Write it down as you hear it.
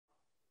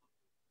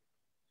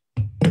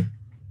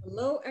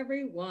Hello,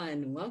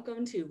 everyone.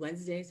 Welcome to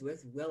Wednesdays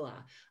with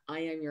Willa. I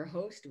am your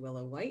host,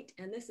 Willa White,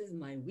 and this is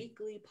my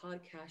weekly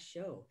podcast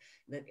show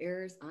that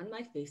airs on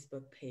my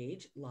Facebook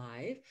page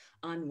live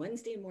on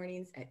Wednesday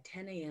mornings at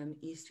 10 a.m.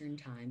 Eastern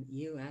Time,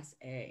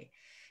 USA.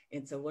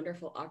 It's a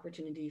wonderful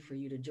opportunity for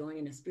you to join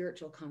in a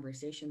spiritual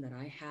conversation that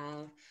I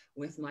have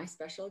with my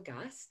special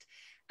guest.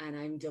 And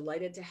I'm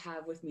delighted to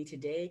have with me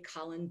today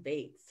Colin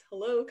Bates.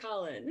 Hello,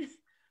 Colin.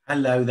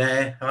 Hello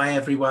there. Hi,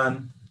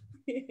 everyone.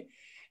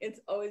 It's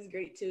always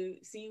great to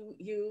see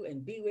you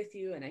and be with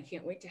you, and I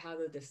can't wait to have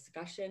the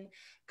discussion.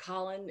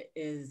 Colin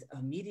is a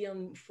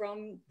medium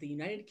from the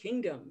United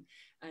Kingdom,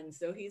 and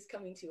so he's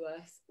coming to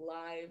us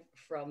live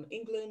from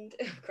England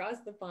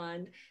across the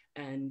pond,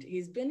 and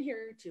he's been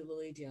here to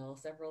Lilydale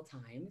several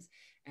times,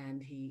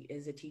 and he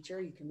is a teacher.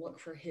 You can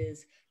look for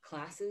his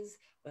classes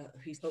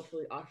he's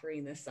hopefully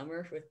offering this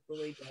summer with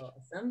Lilydale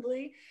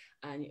Assembly,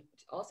 and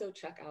also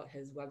check out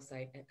his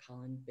website at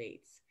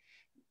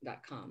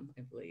colinbates.com,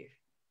 I believe.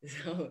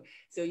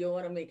 So you'll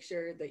want to make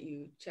sure that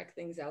you check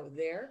things out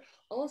there.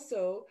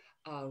 Also,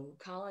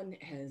 Colin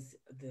has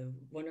the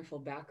wonderful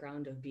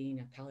background of being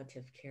a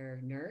palliative care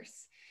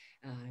nurse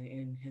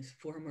in his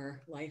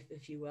former life,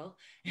 if you will.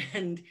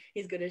 And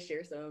he's going to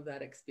share some of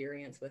that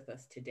experience with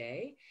us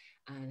today.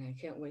 And I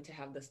can't wait to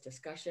have this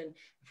discussion.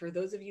 For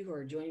those of you who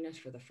are joining us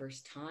for the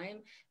first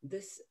time,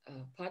 this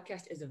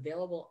podcast is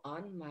available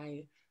on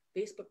my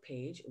Facebook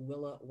page,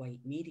 Willa White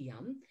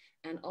Medium,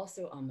 and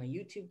also on my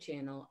YouTube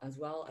channel, as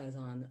well as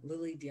on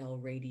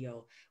Lilydale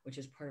Radio, which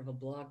is part of a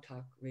Blog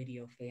Talk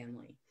Radio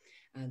family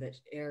that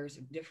airs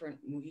different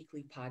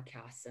weekly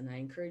podcasts. And I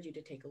encourage you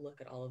to take a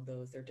look at all of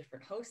those. They're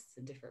different hosts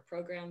and different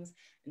programs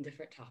and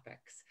different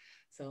topics.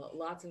 So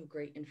lots of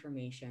great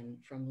information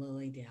from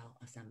Lilydale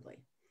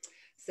Assembly.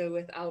 So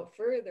without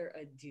further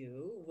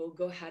ado, we'll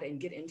go ahead and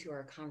get into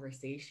our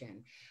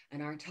conversation.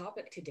 And our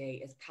topic today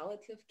is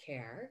palliative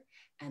care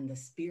and the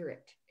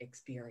spirit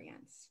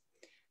experience.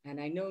 And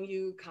I know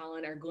you,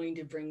 Colin, are going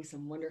to bring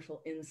some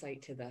wonderful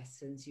insight to this,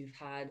 since you've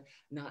had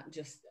not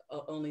just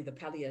only the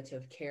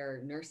palliative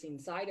care nursing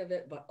side of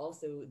it, but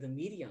also the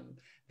medium,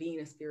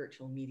 being a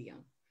spiritual medium.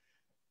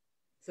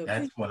 So please.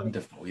 That's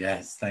wonderful.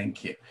 Yes,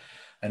 thank you.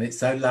 And it's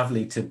so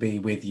lovely to be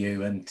with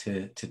you and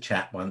to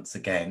chat once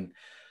again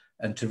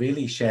and to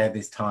really share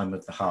this time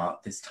of the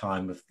heart, this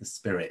time of the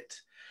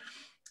spirit.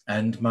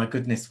 And my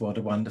goodness, what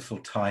a wonderful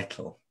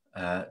title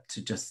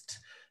to just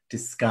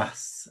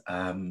discuss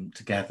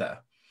together.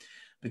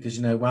 Because,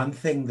 you know, one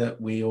thing that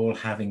we all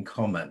have in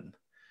common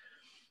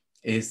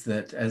is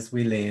that as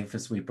we live,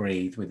 as we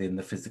breathe within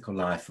the physical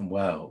life and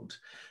world,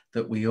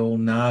 that we all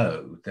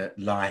know that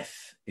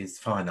life is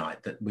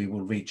finite, that we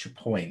will reach a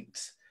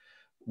point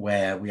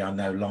where we are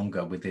no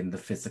longer within the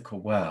physical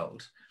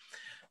world.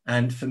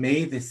 And for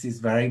me, this is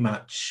very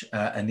much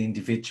an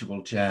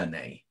individual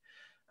journey.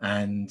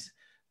 And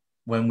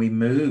when we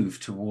move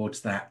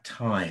towards that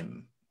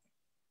time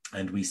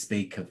and we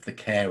speak of the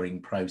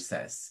caring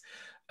process,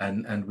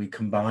 and we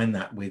combine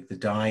that with the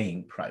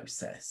dying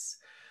process,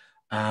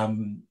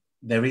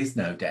 there is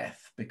no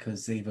death,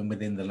 because even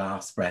within the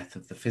last breath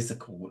of the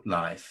physical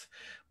life,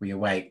 we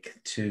awake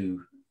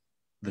to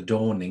the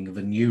dawning of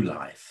a new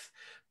life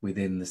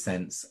within the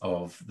sense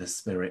of the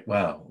spirit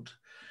world.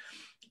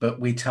 But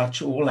we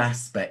touch all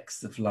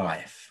aspects of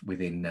life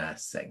within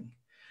nursing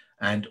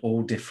and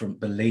all different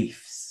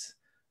beliefs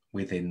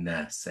within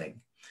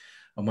nursing.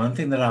 And one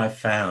thing that I've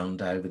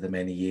found over the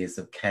many years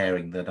of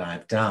caring that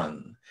I've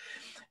done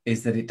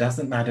is that it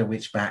doesn't matter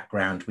which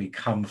background we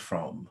come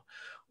from,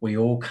 we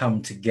all come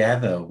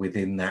together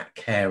within that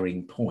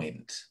caring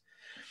point.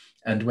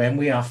 And when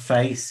we are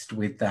faced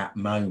with that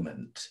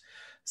moment,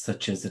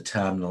 such as a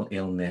terminal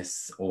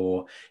illness,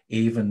 or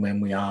even when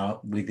we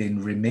are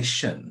within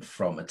remission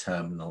from a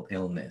terminal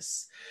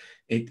illness,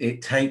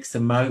 it takes a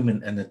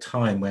moment and a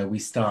time where we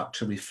start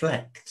to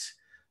reflect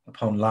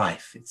upon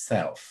life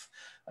itself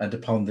and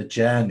upon the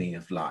journey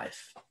of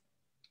life.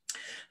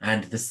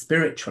 And the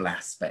spiritual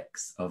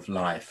aspects of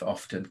life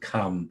often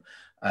come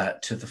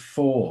to the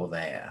fore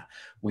there.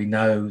 We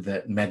know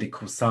that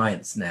medical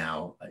science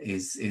now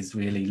is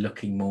really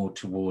looking more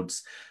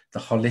towards the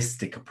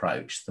holistic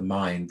approach, the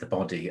mind, the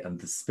body, and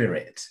the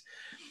spirit,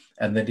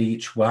 and that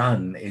each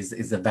one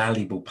is a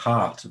valuable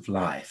part of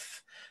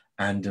life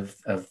and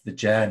of the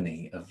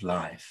journey of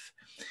life.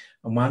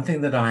 And one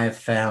thing that I have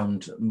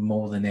found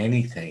more than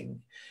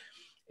anything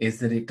is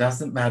that it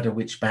doesn't matter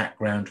which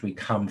background we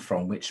come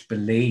from, which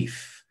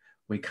belief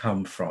we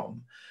come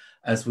from.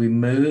 As we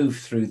move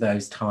through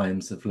those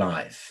times of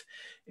life,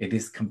 it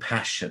is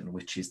compassion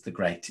which is the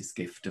greatest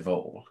gift of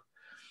all.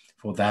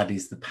 For that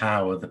is the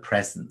power, the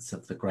presence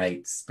of the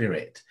Great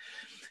Spirit.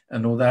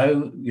 And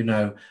although, you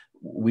know,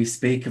 we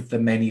speak of the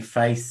many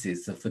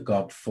faces of the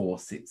God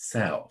force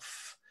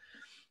itself,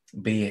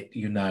 be it,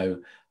 you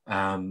know,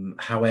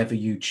 however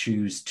you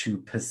choose to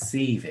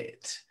perceive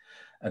it.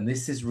 And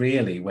this is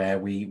really where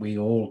we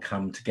all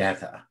come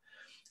together,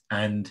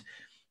 and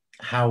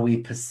how we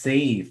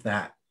perceive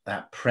that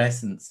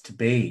presence to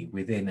be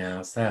within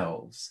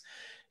ourselves.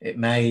 It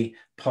may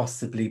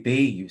possibly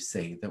be, you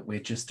see, that we're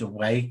just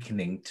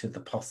awakening to the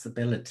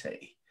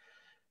possibility,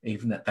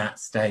 even at that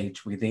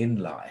stage within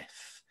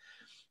life,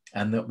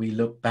 and that we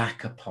look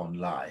back upon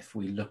life,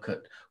 we look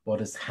at what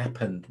has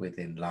happened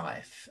within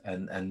life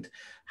and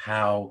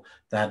how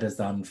that has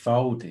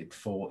unfolded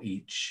for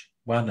each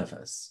one of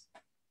us.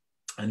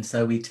 And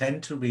so we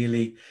tend to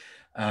really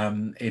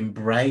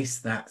embrace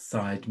that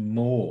side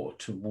more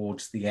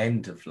towards the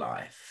end of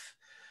life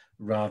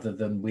rather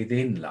than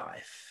within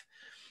life.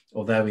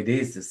 Although it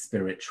is a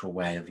spiritual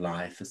way of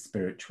life, a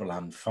spiritual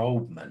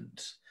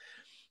unfoldment,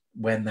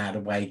 when that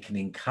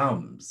awakening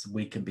comes,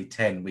 we can be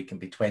 10, we can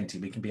be 20,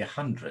 we can be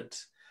 100.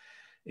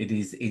 It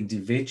is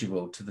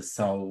individual to the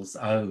soul's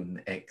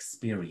own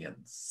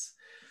experience.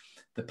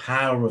 The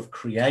power of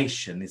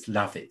creation is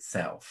love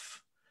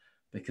itself,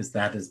 because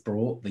that has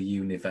brought the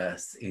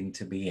universe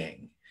into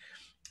being.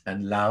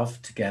 And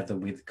love, together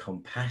with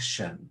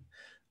compassion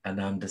and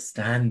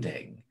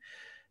understanding,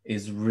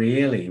 is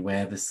really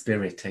where the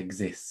spirit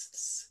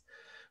exists.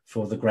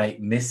 For the great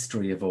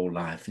mystery of all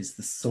life is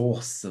the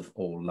source of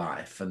all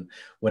life, and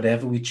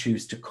whatever we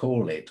choose to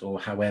call it or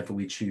however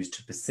we choose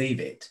to perceive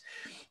it,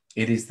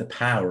 it is the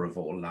power of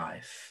all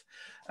life.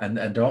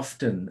 And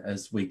often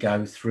as we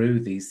go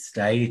through these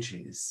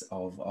stages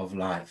of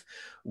life,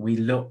 we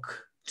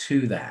look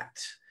to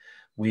that.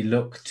 We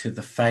look to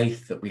the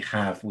faith that we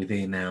have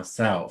within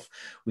ourselves,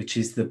 which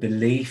is the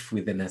belief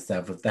within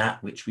ourselves of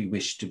that which we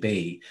wish to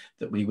be,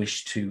 that we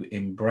wish to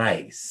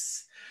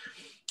embrace.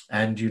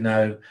 And, you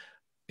know,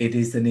 it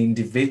is an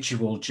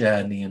individual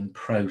journey and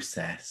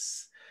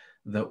process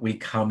that we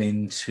come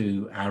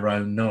into our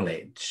own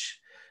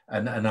knowledge.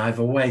 And I've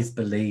always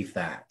believed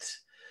that,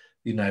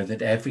 you know,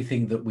 that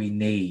everything that we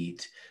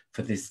need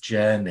for this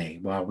journey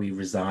while we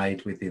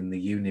reside within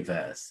the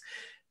universe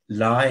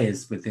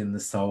lies within the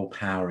soul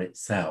power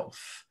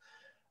itself,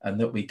 and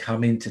that we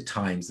come into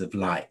times of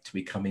light,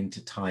 we come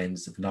into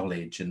times of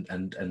knowledge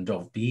and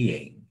of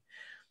being,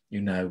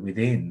 you know,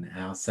 within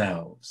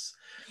ourselves.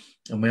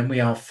 And when we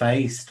are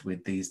faced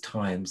with these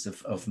times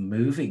of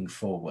moving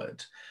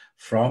forward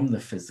from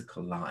the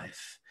physical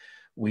life,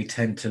 we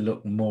tend to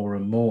look more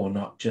and more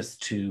not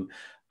just to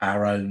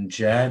our own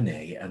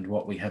journey and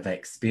what we have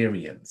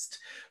experienced,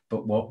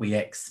 but what we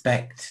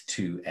expect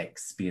to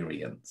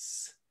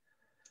experience.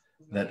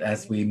 That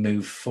as we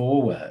move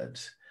forward,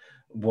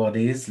 what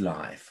is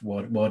life?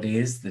 What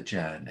is the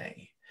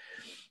journey?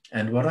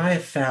 And what I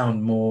have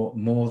found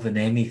more than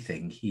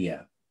anything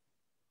here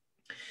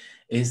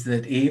is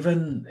that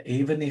even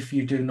if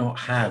you do not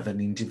have an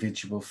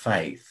individual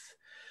faith,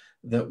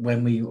 that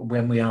when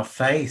we are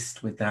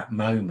faced with that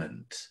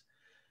moment,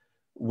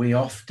 we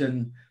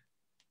often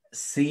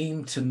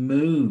seem to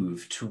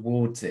move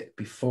towards it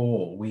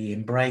before we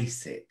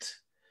embrace it.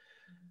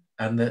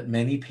 And that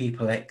many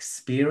people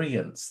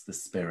experience the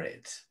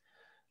spirit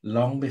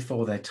long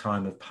before their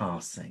time of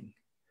passing.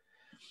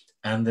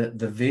 And that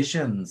the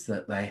visions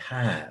that they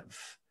have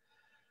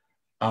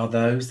are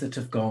those that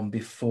have gone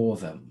before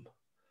them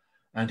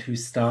and who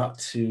start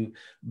to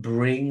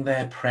bring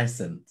their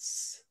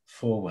presence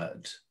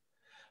forward.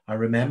 I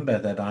remember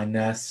that I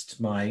nursed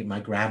my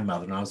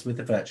grandmother, and I was with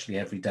her virtually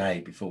every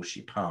day before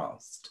she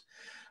passed.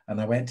 And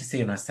I went to see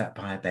her and I sat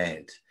by her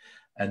bed.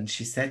 And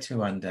she said to me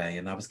one day,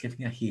 and I was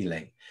giving her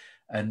healing,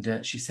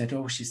 and she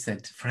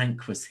said,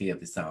 Frank was here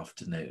this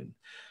afternoon.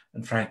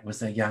 And Frank was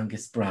her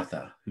youngest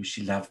brother, who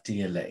she loved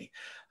dearly.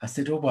 I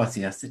said, oh, was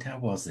he? I said, how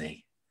was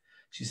he?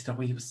 She said,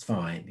 oh, he was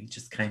fine. He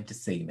just came to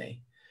see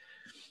me.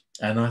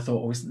 And I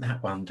thought, oh, isn't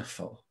that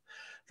wonderful?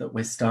 That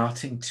we're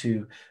starting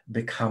to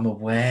become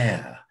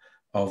aware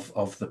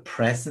of the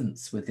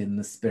presence within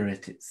the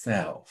spirit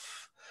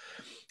itself.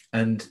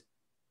 And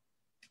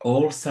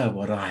also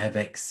what I have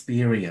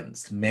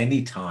experienced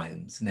many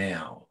times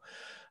now,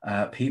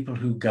 people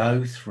who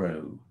go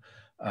through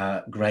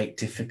great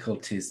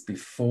difficulties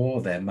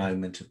before their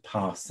moment of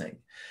passing,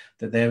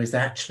 that there is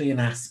actually an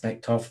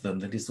aspect of them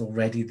that is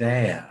already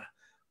there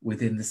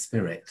within the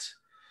spirit.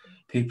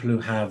 People who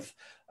have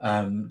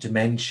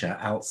dementia,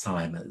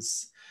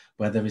 Alzheimer's,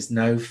 where there is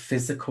no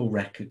physical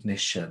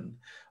recognition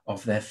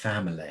of their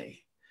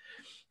family.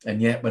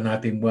 And yet when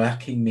I've been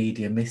working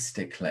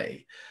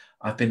mediumistically,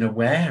 I've been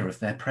aware of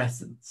their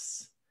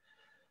presence.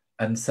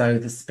 And so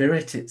the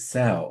spirit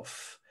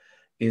itself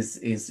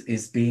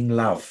is being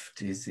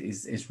loved,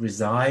 is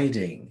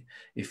residing,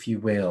 if you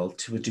will,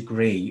 to a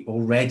degree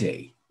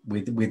already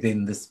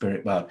within the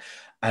spirit world.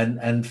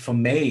 And for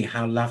me,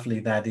 how lovely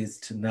that is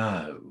to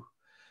know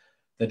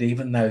that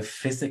even though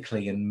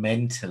physically and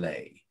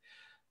mentally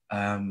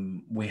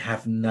we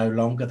have no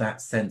longer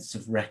that sense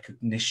of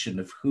recognition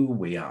of who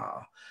we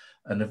are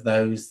and of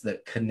those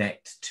that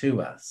connect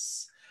to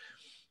us,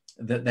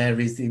 that there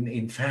is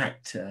in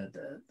fact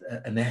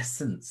an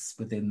essence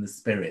within the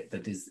spirit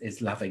that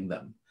is loving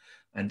them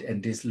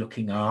and is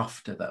looking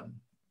after them.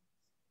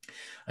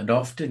 And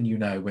often, you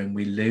know, when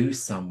we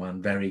lose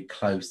someone very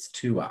close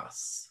to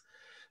us,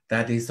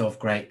 that is of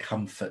great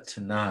comfort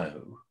to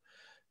know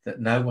that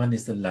no one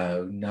is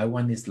alone, no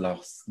one is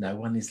lost, no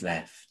one is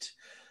left,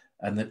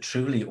 and that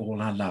truly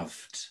all are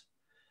loved.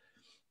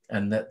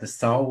 and that the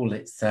soul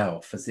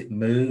itself, as it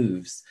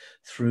moves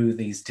through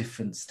these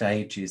different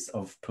stages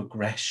of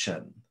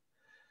progression,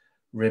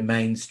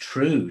 remains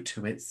true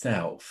to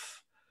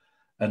itself.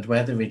 And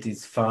whether it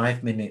is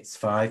 5 minutes,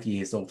 5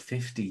 years, or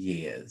 50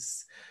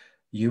 years,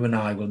 you and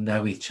I will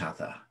know each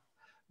other.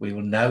 We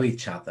will know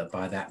each other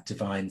by that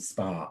divine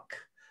spark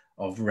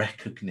of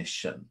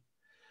recognition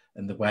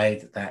and the way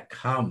that that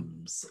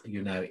comes,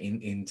 you know,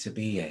 into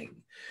being.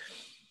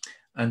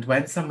 And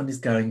when someone is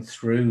going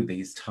through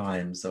these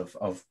times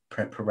of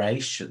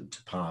preparation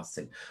to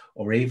passing,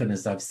 or even,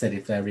 as I've said,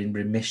 if they're in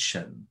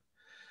remission,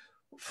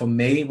 for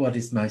me, what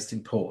is most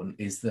important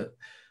is that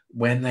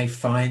when they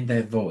find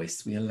their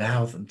voice, we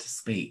allow them to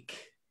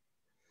speak.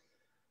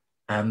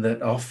 And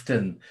that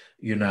often,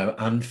 you know,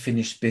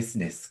 unfinished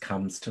business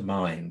comes to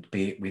mind,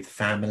 be it with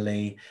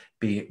family,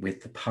 be it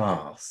with the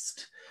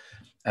past.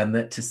 And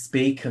that to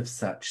speak of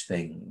such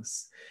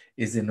things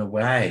is in a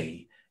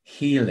way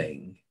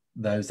healing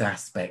those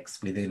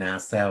aspects within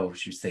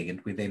ourselves, you see, and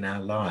within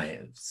our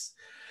lives.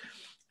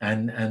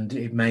 And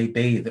it may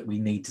be that we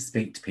need to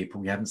speak to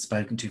people we haven't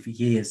spoken to for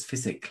years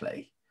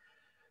physically,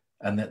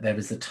 and that there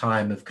is a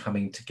time of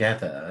coming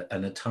together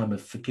and a time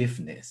of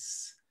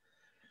forgiveness.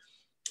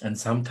 And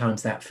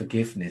sometimes that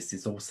forgiveness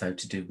is also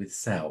to do with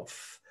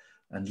self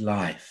and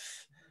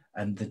life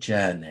and the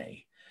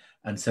journey.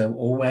 And so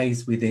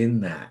always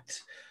within that,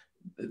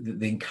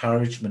 the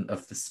encouragement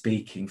of the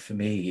speaking for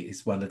me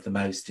is one of the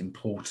most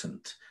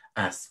important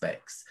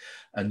aspects.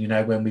 And, you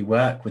know, when we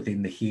work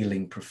within the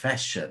healing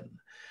profession,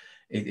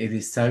 it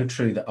is so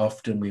true that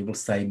often we will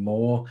say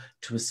more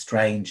to a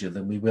stranger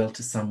than we will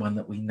to someone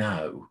that we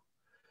know.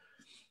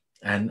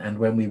 And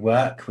when we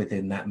work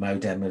within that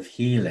modem of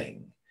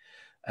healing,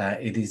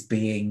 it is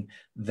being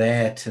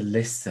there to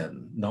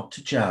listen, not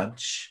to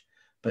judge,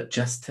 but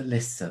just to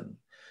listen.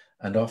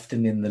 And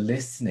often in the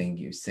listening,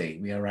 you see,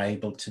 we are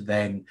able to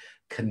then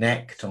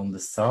connect on the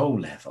soul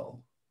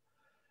level,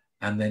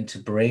 and then to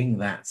bring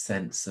that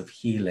sense of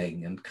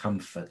healing and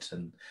comfort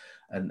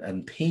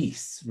and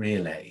peace,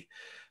 really.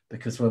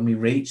 Because when we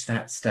reach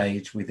that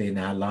stage within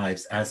our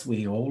lives, as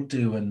we all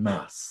do and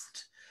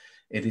must,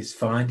 it is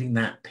finding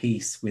that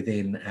peace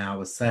within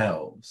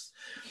ourselves.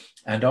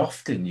 And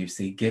often, you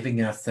see,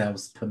 giving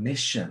ourselves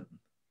permission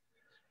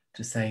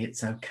to say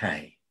it's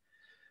okay.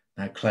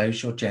 Now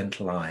close your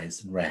gentle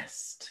eyes and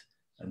rest,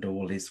 and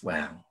all is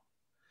well.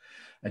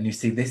 And you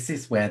see, this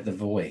is where the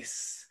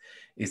voice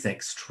is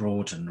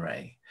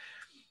extraordinary,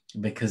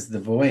 because the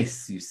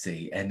voice, you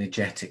see,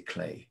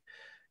 energetically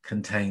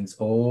contains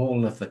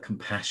all of the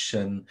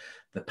compassion,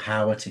 the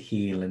power to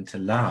heal and to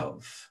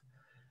love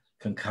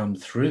can come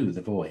through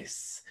the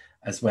voice,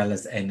 as well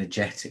as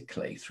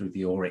energetically through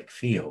the auric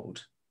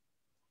field.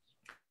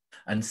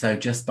 And so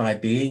just by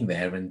being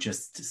there and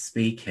just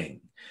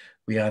speaking,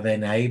 we are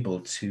then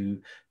able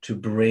to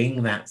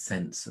bring that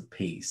sense of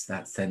peace,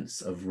 that sense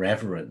of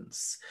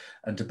reverence,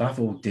 and above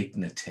all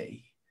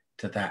dignity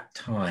to that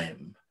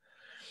time.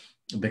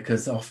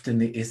 Because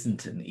often it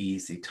isn't an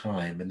easy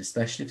time, and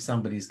especially if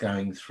somebody's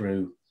going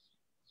through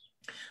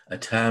a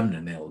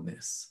terminal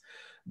illness,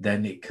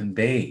 then it can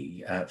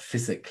be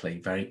physically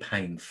very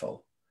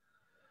painful.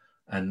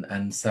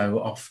 And so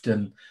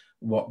often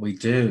what we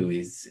do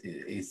is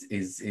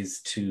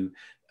to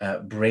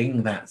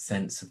bring that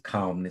sense of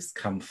calmness,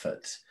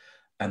 comfort,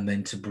 and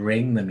then to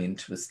bring them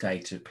into a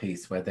state of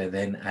peace where they're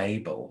then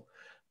able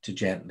to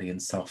gently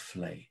and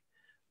softly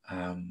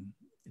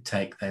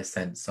take their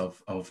sense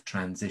of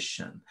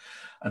transition.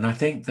 And I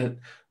think that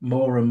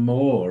more and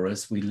more,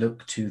 as we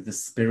look to the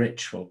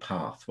spiritual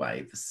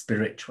pathway, the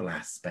spiritual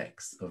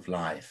aspects of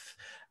life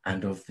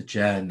and of the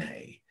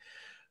journey,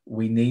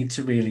 we need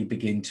to really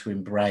begin to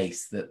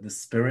embrace that the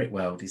spirit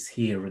world is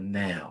here and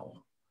now,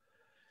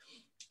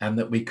 and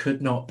that we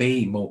could not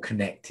be more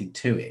connected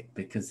to it,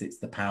 because it's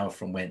the power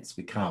from whence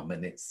we come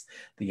and it's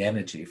the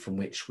energy from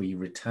which we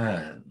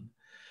return.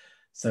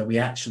 So we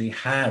actually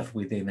have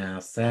within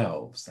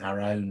ourselves our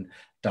own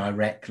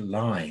direct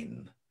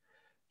line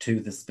to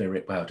the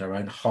spirit world, our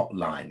own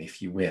hotline,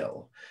 if you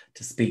will,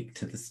 to speak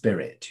to the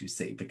spirit, you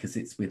see, because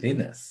it's within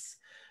us,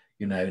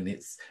 you know, and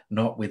it's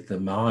not with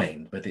the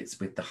mind, but it's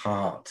with the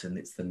heart, and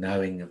it's the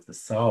knowing of the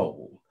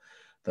soul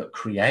that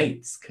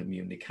creates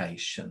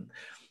communication.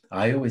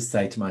 I always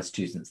say to my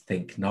students,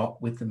 think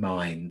not with the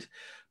mind,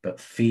 but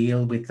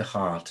feel with the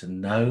heart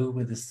and know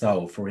with the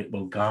soul, for it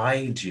will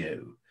guide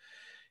you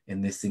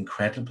in this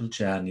incredible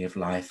journey of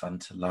life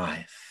unto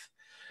life.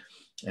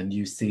 And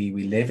you see,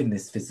 we live in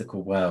this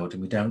physical world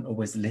and we don't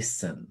always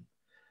listen.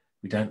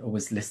 We don't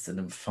always listen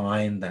and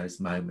find those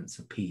moments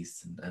of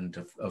peace and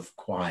of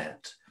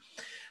quiet.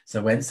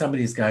 So when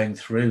somebody's going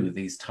through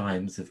these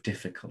times of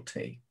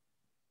difficulty,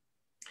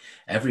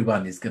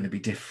 everyone is going to be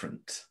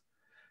different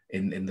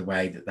in the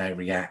way that they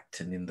react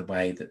and in the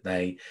way that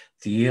they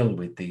deal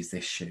with these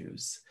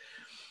issues.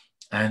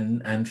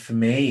 And for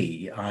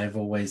me, I've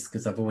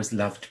always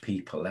loved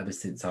people ever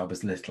since I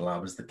was little. I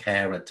was the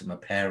carer to my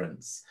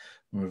parents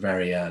from a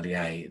very early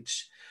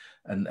age.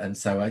 And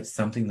so it's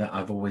something that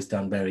I've always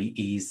done very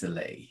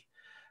easily.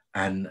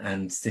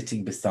 and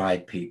sitting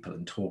beside people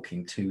and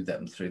talking to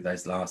them through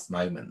those last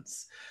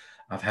moments.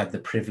 I've had the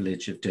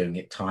privilege of doing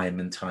it time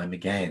and time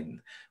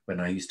again when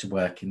I used to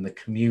work in the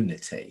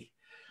community,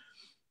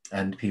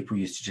 and people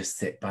used to just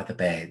sit by the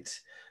bed,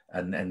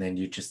 and then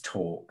you'd just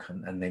talk,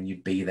 and then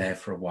you'd be there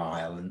for a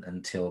while, and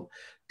until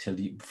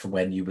you, for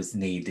when you was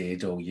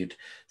needed, or you'd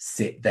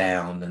sit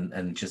down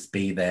and just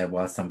be there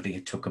while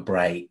somebody took a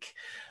break.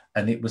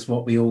 And it was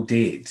what we all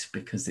did,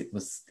 because it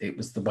was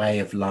the way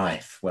of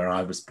life where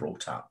I was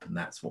brought up, and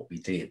that's what we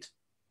did.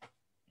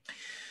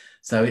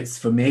 So it's,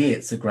 for me,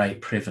 it's a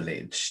great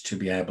privilege to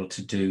be able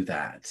to do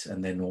that,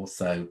 and then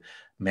also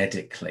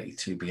medically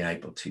to be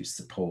able to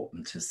support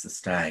and to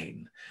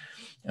sustain.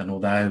 And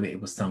although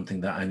it was something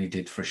that I only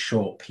did for a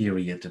short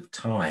period of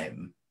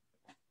time,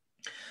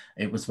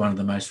 it was one of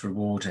the most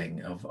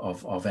rewarding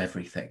of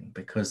everything,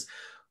 because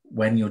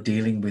when you're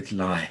dealing with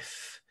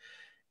life,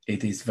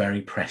 it is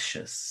very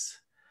precious.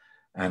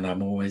 And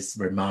I'm always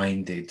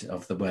reminded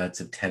of the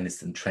words of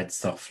Tennyson, "Tread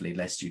softly,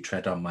 lest you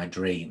tread on my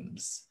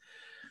dreams."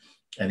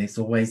 And it's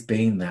always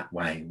been that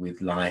way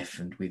with life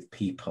and with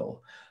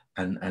people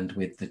and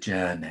with the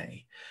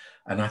journey.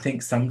 And I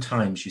think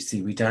sometimes, you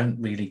see, we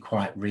don't really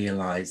quite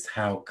realize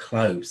how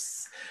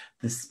close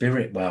the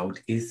spirit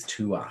world is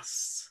to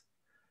us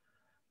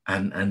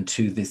and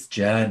to this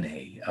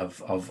journey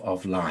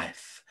of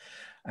life.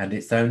 And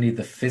it's only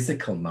the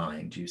physical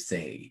mind, you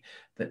see,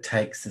 that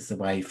takes us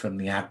away from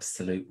the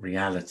absolute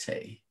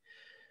reality,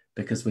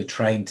 because we're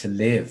trained to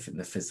live in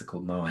the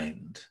physical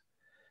mind,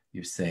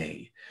 you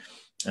see.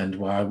 And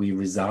while we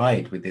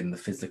reside within the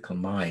physical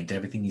mind,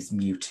 everything is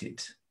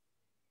muted.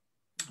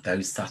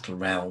 Those subtle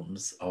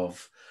realms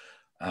of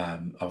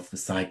the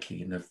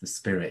psyche and of the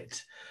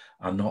spirit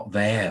are not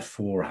there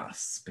for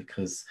us,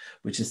 because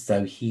we're just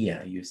so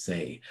here, you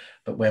see.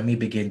 But when we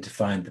begin to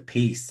find the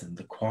peace and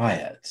the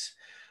quiet,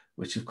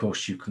 which of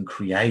course you can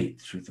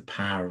create through the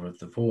power of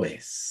the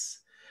voice,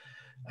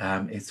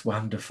 it's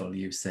wonderful,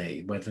 you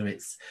see, whether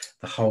it's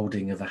the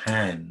holding of a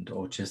hand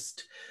or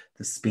just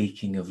the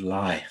speaking of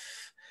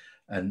life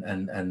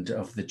and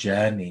of the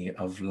journey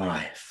of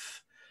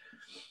life,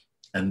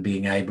 and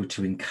being able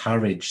to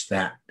encourage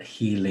that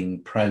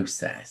healing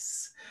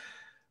process.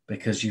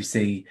 Because you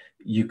see,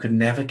 you can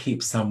never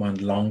keep someone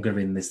longer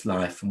in this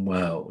life and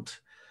world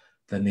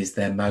than is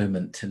their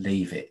moment to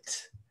leave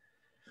it.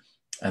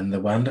 And the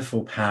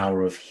wonderful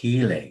power of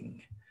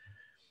healing,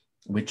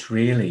 which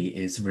really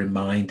is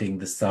reminding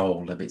the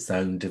soul of its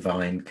own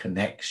divine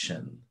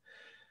connection,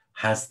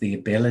 has the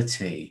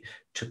ability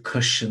to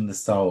cushion the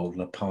soul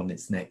upon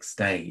its next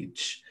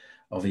stage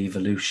of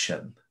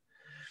evolution.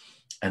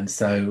 And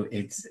so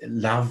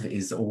love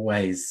is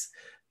always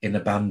in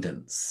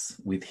abundance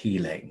with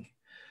healing.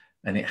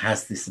 And it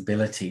has this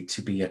ability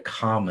to be a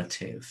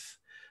calmative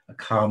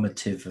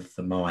of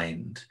the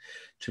mind,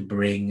 to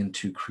bring and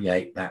to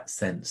create that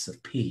sense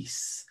of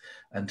peace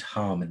and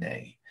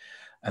harmony.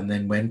 And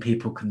then when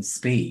people can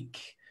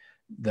speak,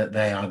 that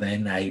they are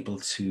then able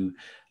to,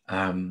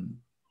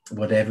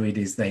 whatever it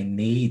is they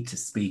need to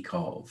speak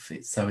of,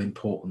 it's so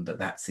important that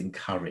that's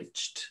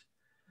encouraged.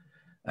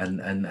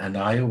 And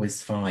I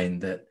always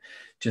find that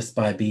just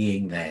by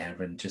being there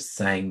and just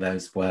saying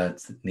those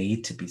words that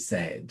need to be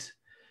said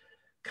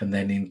can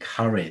then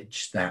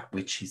encourage that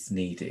which is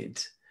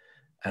needed.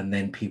 And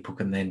then people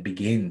can then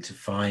begin to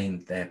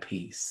find their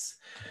peace.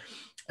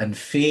 And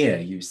fear,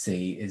 you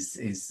see,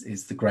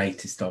 is the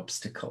greatest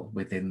obstacle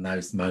within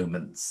those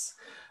moments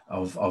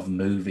of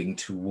moving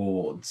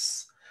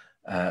towards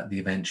the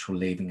eventual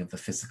leaving of the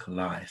physical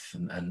life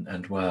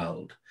and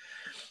world.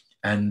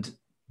 And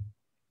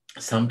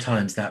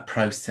sometimes that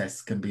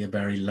process can be a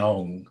very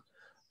long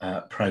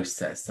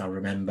process. I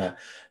remember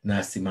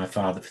nursing my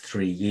father for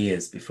 3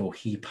 years before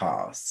he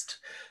passed,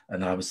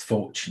 and I was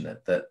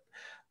fortunate that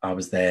I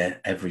was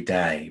there every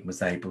day,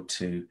 was able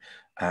to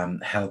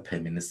help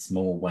him in a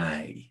small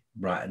way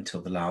right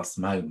until the last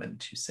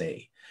moment, you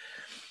see.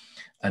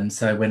 And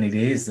so when it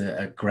is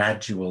a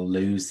gradual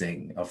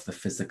losing of the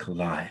physical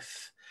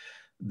life,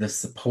 the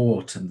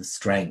support and the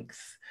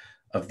strength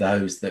of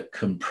those that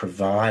can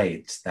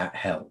provide that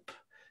help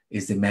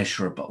is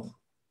immeasurable,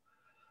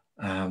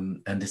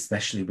 and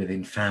especially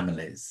within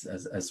families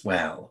as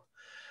well.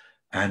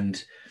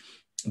 And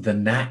the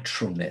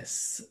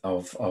naturalness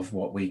of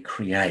what we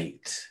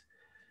create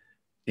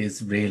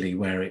is really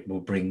where it will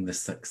bring the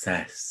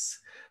success,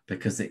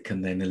 because it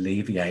can then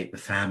alleviate the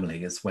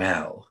family as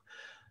well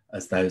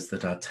as those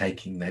that are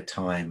taking their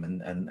time,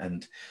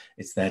 and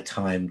it's their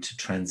time to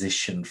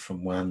transition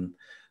from one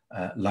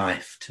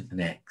life to the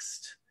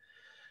next.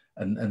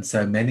 And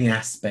so many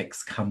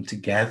aspects come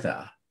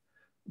together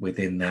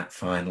within that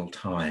final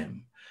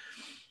time.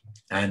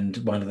 And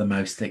one of the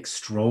most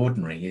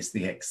extraordinary is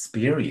the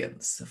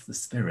experience of the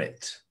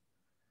spirit.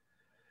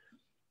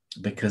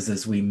 Because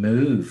as we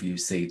move, you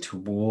see,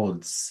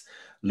 towards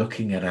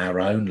looking at our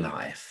own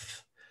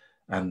life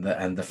and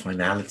the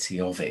finality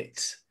of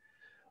it,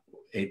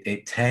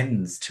 it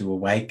tends to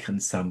awaken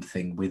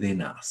something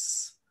within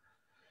us.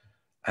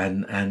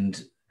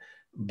 And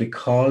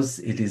because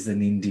it is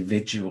an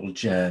individual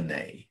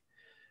journey,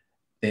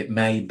 it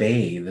may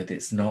be that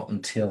it's not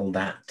until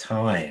that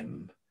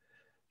time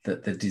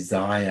that the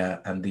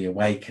desire and the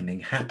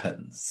awakening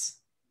happens.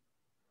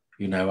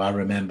 You know, I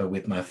remember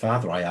with my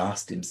father, I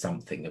asked him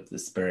something of the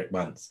spirit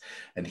once,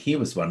 and he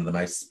was one of the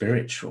most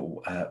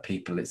spiritual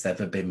people it's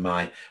ever been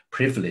my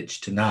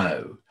privilege to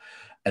know.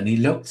 And he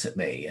looked at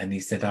me and he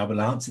said, I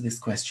will answer this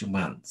question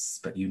once,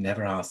 but you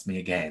never ask me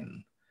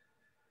again.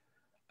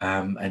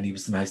 And he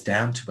was the most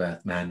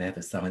down-to-earth man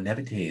ever, so I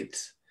never did.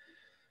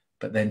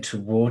 But then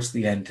towards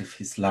the end of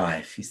his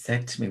life, he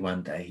said to me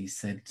one day, he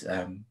said,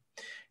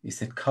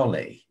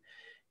 Collie,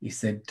 he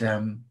said,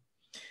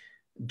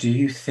 do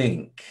you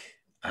think,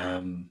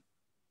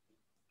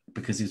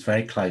 because he was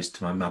very close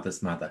to my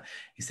mother's mother,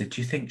 he said,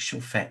 do you think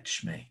she'll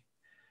fetch me?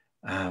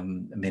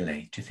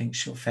 Millie, do you think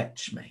she'll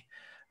fetch me?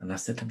 And I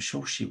said, I'm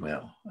sure she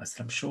will. I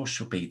said, I'm sure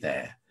she'll be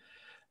there.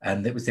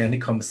 And it was the only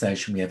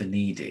conversation we ever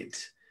needed.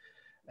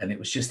 And it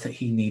was just that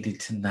he needed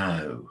to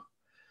know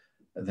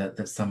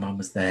that someone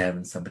was there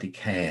and somebody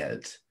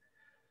cared,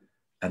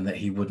 and that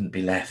he wouldn't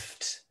be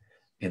left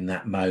in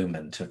that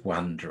moment of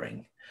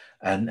wondering.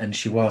 And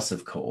she was,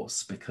 of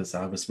course, because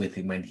I was with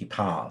him when he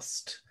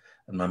passed,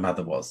 and my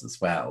mother was as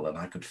well. And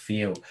I could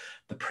feel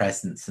the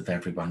presence of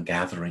everyone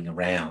gathering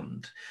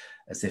around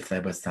as if they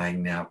were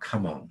saying, now,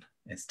 come on,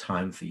 it's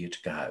time for you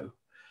to go.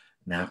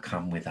 Now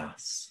come with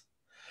us.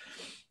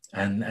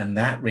 And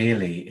that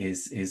really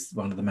is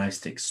one of the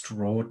most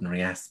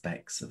extraordinary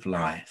aspects of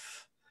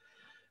life,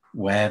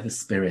 where the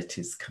spirit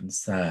is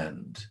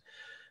concerned,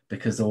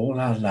 because all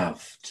are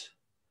loved,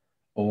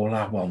 all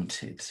are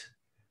wanted.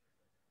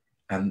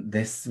 And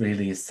this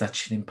really is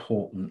such an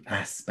important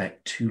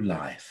aspect to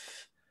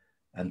life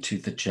and to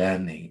the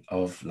journey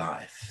of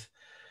life,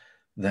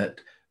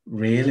 that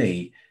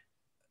really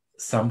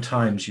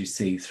sometimes you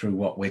see through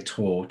what we're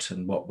taught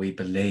and what we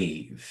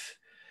believe,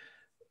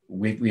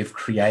 we've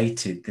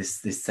created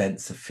this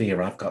sense of fear.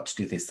 I've got to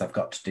do this, I've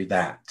got to do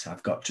that,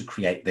 I've got to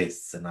create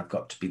this, and I've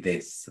got to be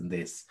this and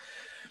this.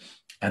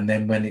 And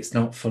then when it's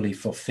not fully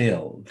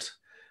fulfilled,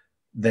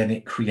 then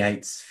it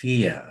creates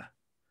fear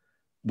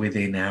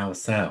within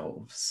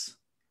ourselves.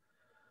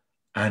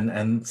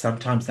 And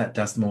sometimes that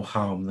does more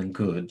harm than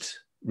good,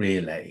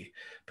 really,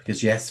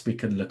 because yes, we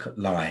can look at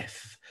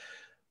life,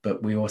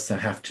 but we also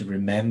have to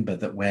remember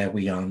that where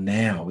we are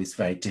now is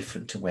very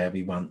different to where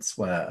we once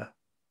were.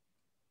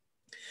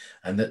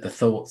 And that the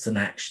thoughts and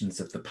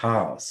actions of the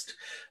past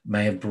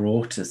may have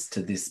brought us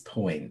to this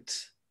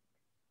point,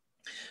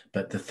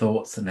 but the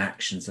thoughts and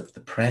actions of the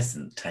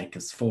present take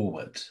us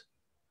forward.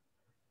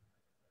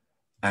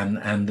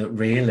 And that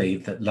really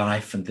that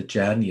life and the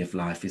journey of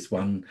life is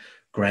one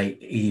great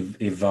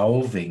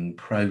evolving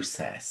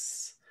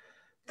process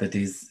that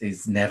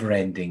is never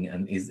ending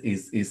and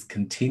is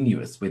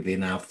continuous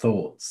within our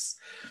thoughts,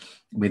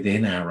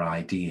 within our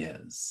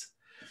ideas.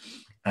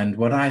 And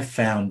what I've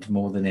found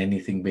more than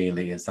anything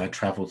really as I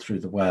travel through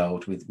the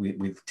world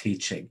with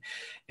teaching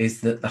is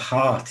that the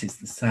heart is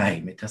the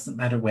same. It doesn't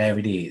matter where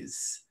it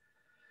is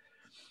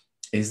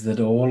that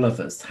all of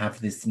us have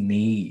this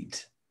need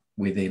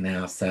within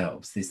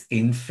ourselves, this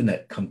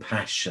infinite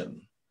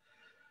compassion,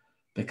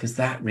 because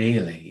that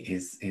really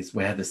is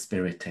where the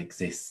spirit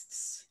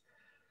exists.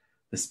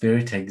 The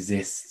spirit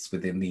exists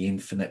within the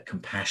infinite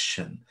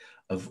compassion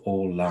of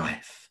all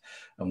life.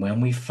 And when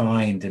we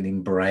find and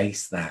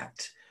embrace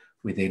that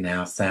within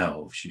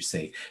ourselves, you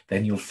see,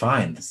 then you'll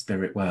find the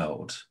spirit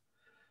world,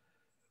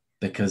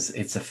 because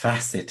it's a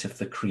facet of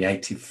the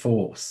creative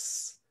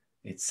force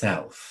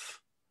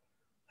itself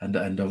and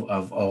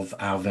of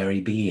our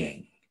very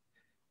being,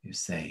 you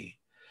see.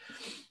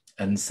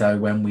 And so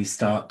when we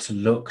start to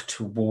look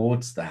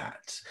towards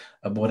that,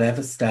 at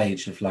whatever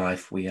stage of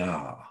life we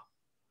are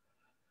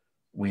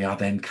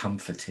then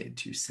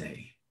comforted, you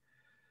see,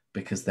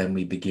 because then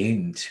we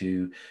begin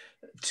to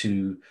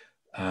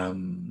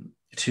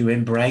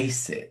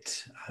embrace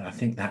it. I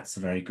think that's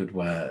a very good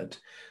word.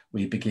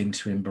 We begin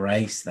to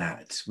embrace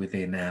that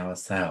within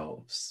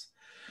ourselves.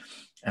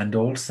 And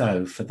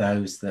also for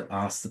those that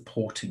are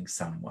supporting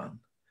someone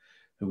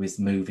who is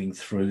moving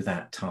through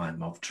that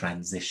time of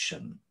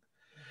transition.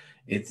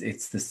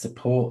 It's the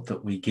support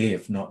that we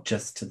give, not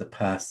just to the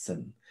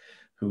person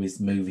who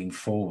is moving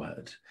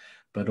forward,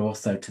 but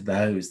also to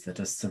those that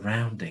are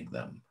surrounding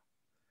them.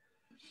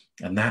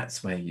 And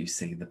that's where you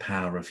see the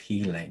power of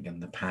healing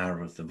and the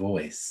power of the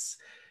voice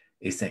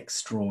is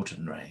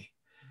extraordinary,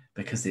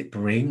 because it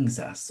brings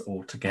us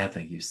all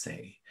together, you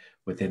see,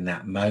 within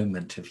that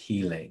moment of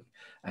healing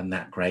and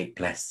that great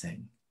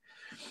blessing.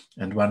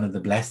 And one of the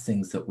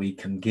blessings that we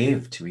can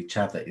give to each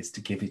other is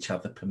to give each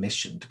other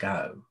permission to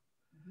go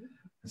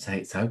and say,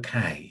 it's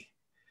okay,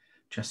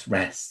 just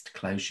rest,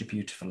 close your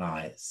beautiful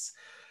eyes,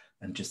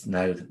 and just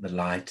know that the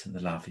light and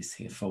the love is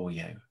here for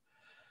you,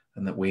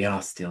 and that we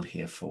are still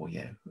here for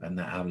you, and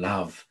that our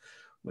love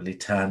will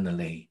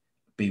eternally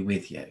be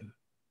with you.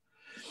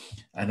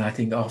 And I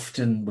think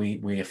often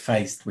we are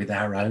faced with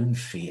our own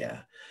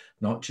fear,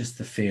 not just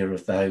the fear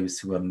of those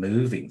who are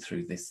moving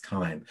through this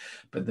time,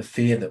 but the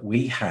fear that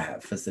we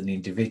have as an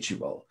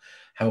individual,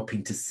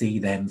 helping to see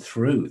them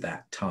through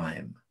that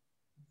time.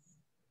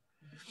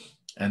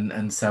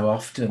 And so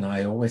often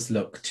I always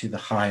look to the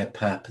higher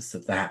purpose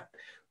of that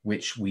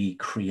which we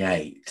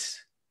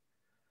create.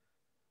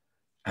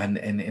 And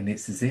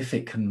it's as if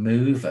it can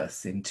move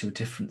us into a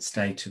different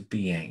state of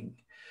being.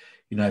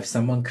 You know, if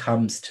someone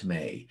comes to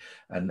me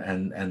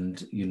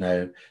and you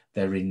know,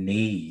 they're in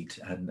need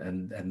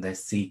and they're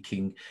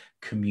seeking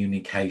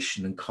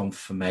communication and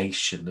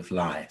confirmation of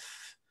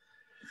life,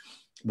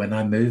 when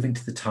I move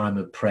into the time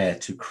of prayer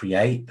to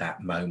create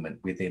that moment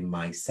within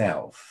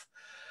myself,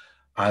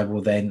 I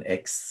will then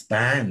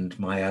expand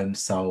my own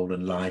soul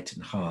and light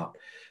and heart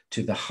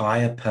to the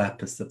higher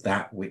purpose of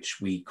that which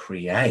we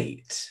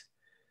create.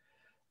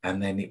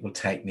 And then it will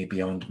take me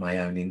beyond my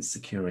own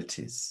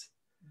insecurities.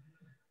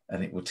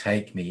 And it will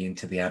take me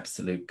into the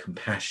absolute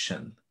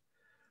compassion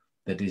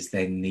that is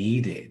then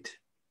needed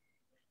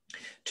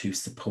to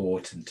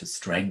support and to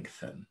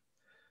strengthen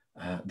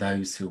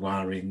those who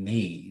are in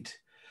need.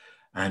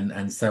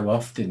 And so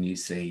often, you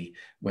see,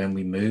 when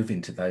we move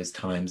into those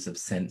times of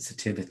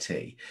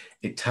sensitivity,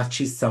 it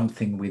touches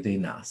something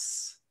within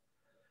us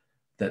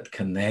that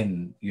can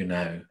then, you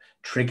know,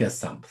 trigger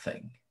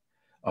something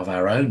of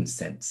our own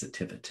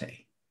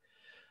sensitivity.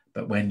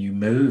 But when you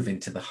move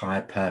into the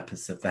higher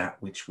purpose of that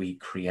which we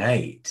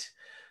create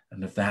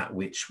and of that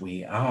which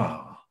we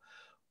are,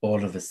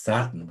 all of a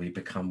sudden we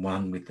become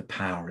one with the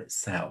power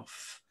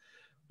itself.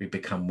 We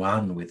become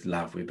one with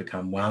love. We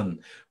become one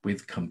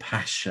with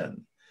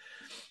compassion.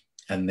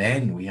 And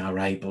then we are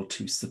able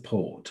to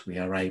support. We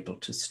are able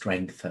to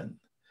strengthen.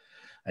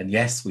 And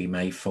yes, we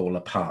may fall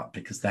apart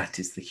because that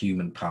is the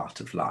human part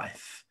of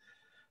life,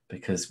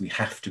 because we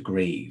have to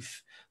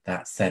grieve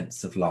that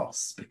sense of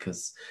loss,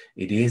 because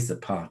it is a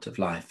part of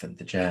life and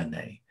the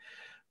journey.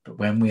 But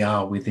when we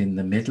are within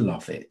the middle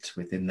of it,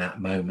 within that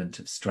moment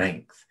of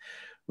strength,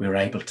 we're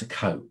able to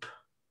cope.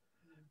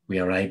 We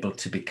are able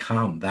to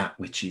become that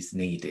which is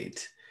needed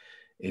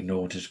in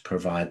order to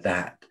provide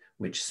that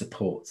which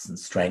supports and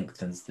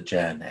strengthens the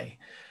journey,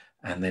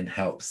 and then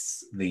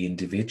helps the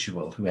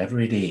individual, whoever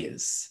it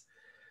is,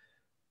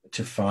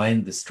 to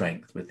find the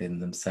strength within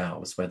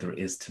themselves, whether it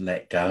is to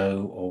let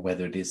go or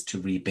whether it is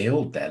to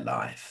rebuild their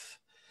life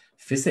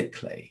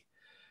physically.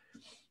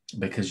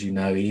 Because, you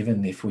know,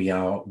 even if we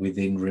are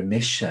within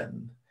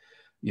remission,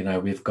 you know,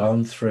 we've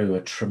gone through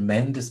a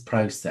tremendous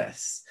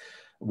process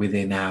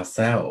within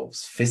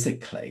ourselves,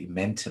 physically,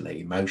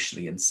 mentally,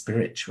 emotionally, and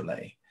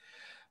spiritually.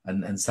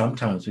 And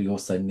sometimes we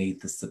also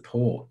need the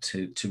support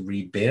to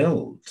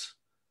rebuild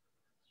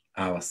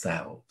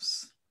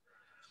ourselves.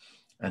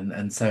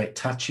 And so it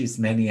touches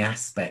many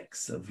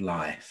aspects of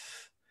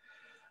life.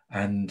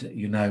 And,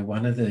 you know,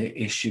 one of the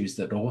issues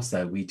that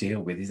also we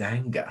deal with is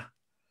anger.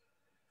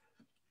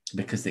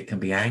 Because it can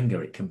be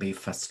anger, it can be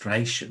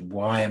frustration.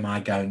 Why am I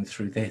going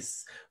through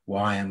this?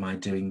 Why am I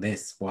doing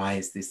this? Why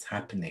is this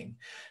happening?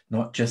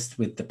 Not just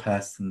with the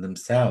person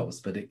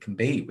themselves, but it can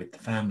be with the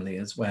family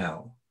as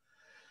well.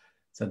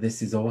 So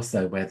this is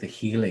also where the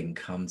healing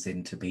comes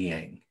into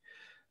being,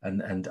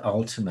 and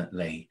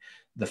ultimately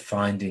the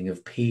finding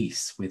of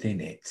peace within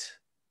it,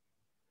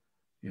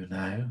 you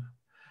know.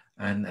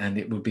 And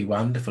it would be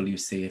wonderful, you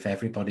see, if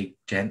everybody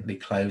gently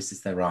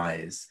closes their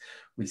eyes,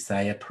 we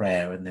say a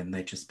prayer, and then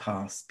they just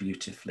pass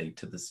beautifully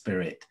to the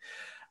spirit.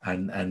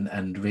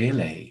 And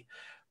really,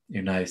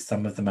 you know,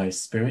 some of the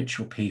most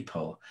spiritual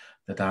people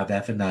that I've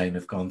ever known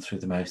have gone through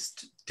the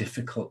most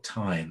difficult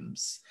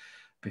times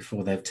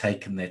before they've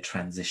taken their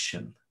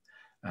transition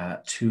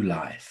to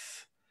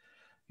life.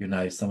 You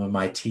know, some of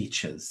my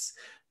teachers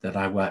that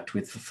I worked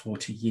with for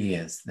 40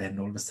 years, then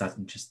all of a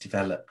sudden just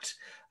developed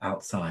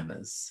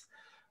Alzheimer's.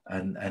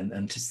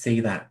 And to see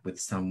that with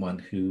someone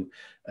who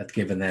had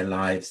given their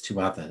lives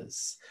to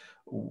others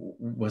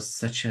was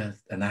such an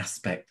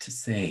aspect to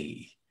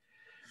see.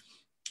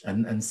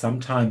 And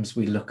sometimes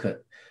we look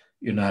at,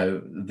 you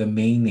know, the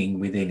meaning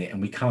within it,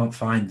 and we can't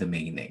find the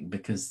meaning,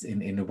 because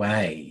in a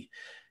way,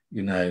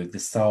 you know, the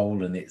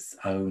soul and its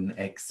own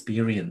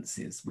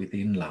experiences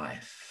within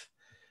life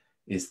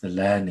is the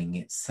learning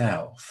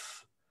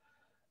itself.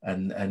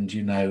 And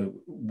you know,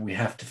 we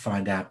have to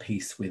find our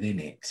peace within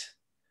it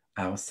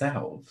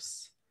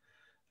ourselves,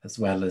 as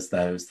well as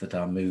those that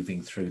are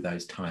moving through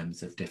those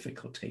times of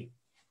difficulty.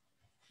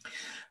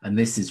 And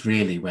this is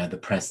really where the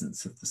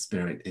presence of the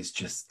spirit is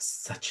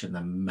just such an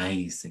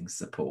amazing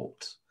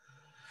support,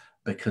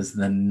 because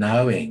the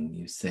knowing,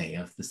 you see,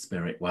 of the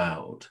spirit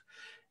world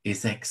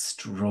is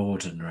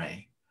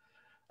extraordinary,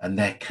 and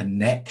their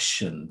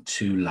connection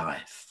to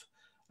life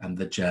and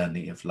the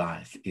journey of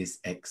life is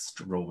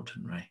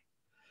extraordinary.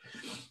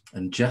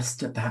 And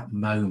just at that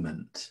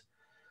moment,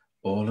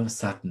 all of a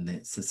sudden,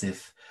 it's as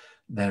if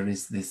there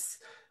is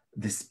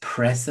this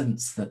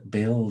presence that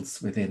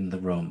builds within the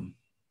room.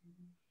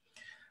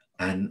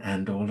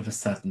 And all of a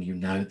sudden, you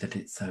know that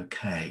it's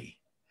okay.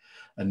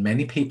 And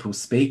many people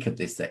speak of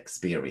this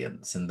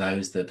experience, and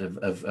those that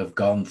have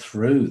gone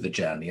through the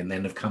journey and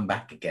then have come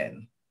back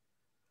again,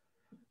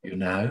 you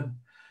know,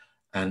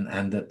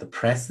 and that the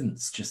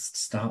presence just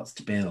starts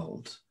to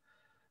build.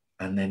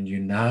 And then you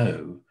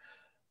know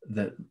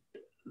that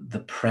the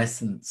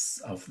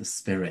presence of the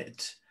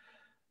spirit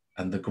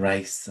and the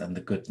grace and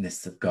the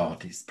goodness of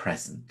God is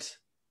present.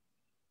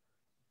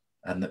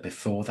 And that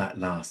before that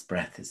last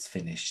breath is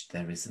finished,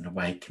 there is an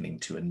awakening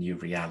to a new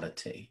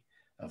reality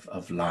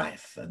of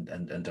life and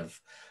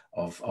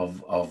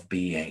of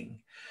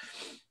being.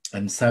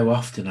 And so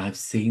often I've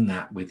seen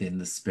that within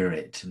the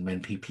spirit. And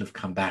when people have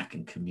come back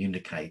and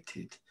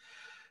communicated,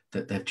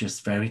 that they've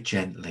just very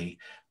gently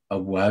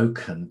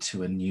awoken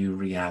to a new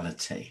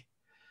reality.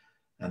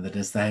 And that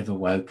as they've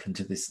awoken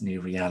to this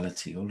new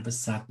reality, all of a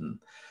sudden,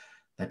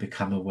 they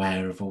become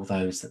aware of all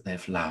those that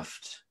they've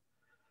loved,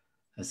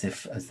 as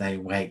they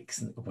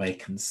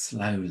awaken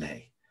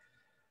slowly,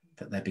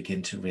 that they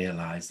begin to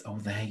realize, oh,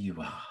 there you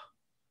are,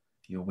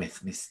 you're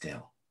with me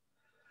still.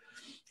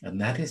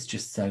 And that is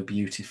just so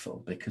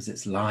beautiful, because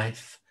it's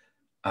life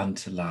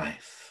unto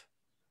life.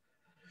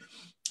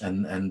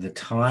 And the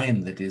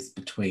time that is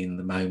between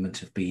the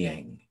moment of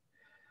being,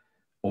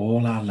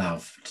 all are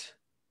loved,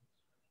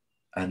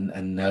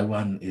 and no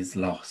one is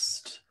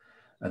lost.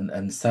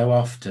 And so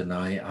often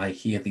I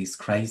hear these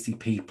crazy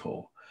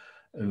people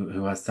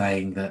who are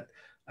saying that,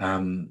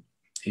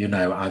 you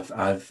know,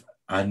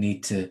 I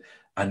need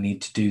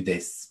to do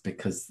this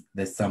because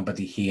there's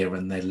somebody here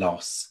and they're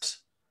lost.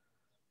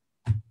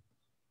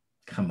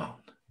 Come on.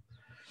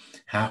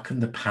 How can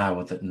the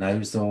power that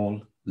knows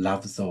all,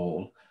 loves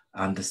all,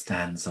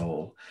 understands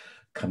all,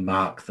 can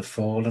mark the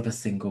fall of a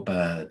single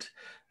bird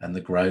and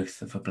the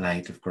growth of a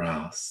blade of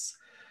grass?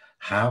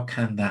 How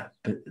can that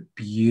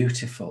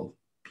beautiful,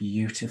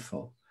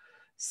 beautiful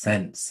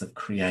sense of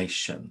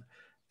creation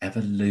ever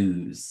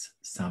lose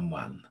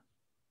someone?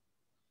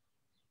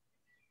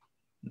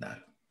 No,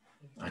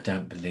 I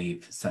don't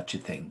believe such a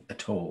thing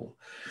at all.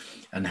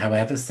 And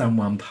however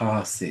someone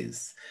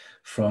passes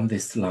from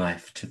this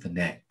life to the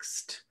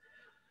next,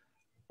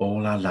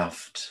 all are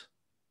loved,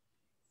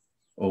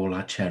 all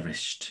are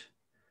cherished,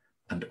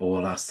 and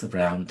all are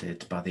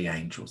surrounded by the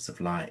angels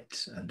of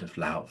light and of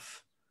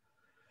love.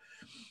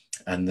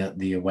 And that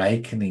the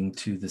awakening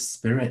to the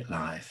spirit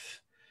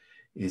life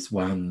is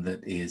one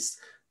that is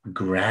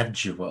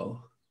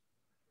gradual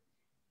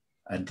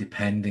and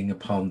depending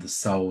upon the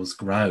soul's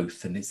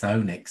growth and its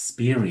own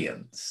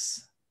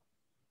experience.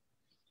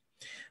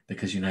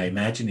 Because, you know,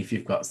 imagine if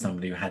you've got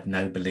somebody who had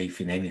no belief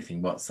in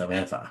anything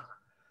whatsoever,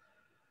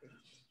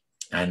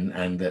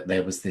 and that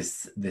there was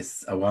this,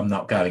 oh, I'm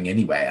not going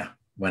anywhere.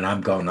 When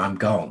I'm gone, I'm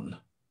gone.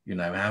 You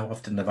know, how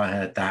often have I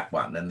heard that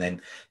one? And then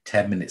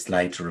 10 minutes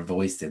later, a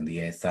voice in the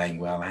ear saying,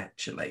 well,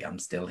 actually, I'm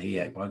still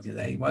here. Well, you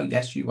say, well,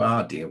 yes, you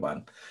are, dear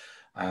one.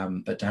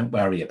 But don't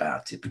worry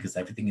about it, because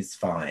everything is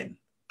fine.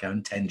 Go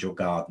and tend your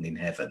garden in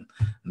heaven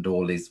and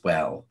all is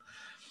well,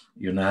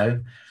 you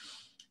know.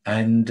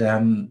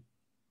 And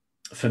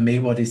for me,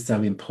 what is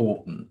so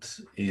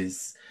important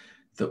is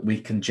that we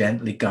can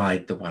gently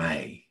guide the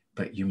way,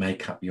 but you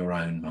make up your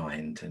own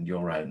mind and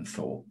your own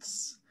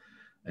thoughts,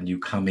 and you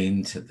come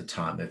into the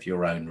time of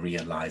your own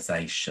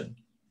realization.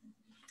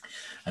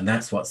 And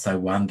that's what's so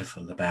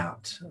wonderful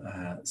about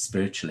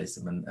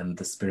spiritualism and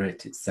the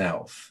spirit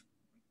itself.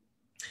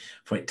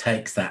 For it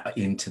takes that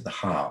into the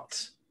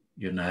heart,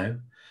 you know,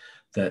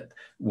 that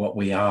what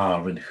we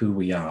are and who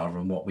we are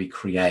and what we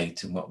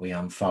create and what we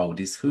unfold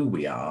is who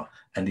we are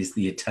and is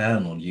the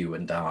eternal you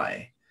and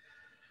I.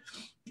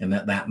 And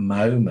at that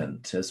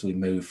moment, as we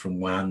move from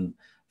one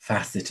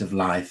facet of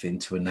life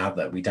into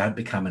another, we don't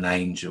become an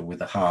angel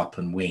with a harp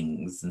and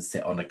wings and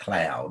sit on a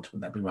cloud.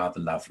 Would that be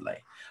rather lovely?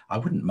 I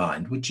wouldn't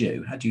mind, would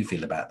you? How do you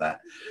feel about that?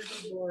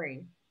 It's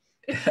boring.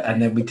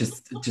 And then we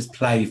just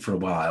play for a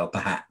while,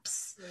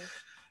 perhaps. Yeah.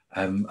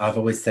 I've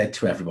always said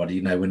to everybody,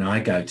 you know, when I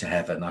go to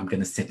heaven, I'm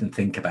going to sit and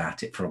think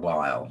about it for a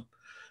while.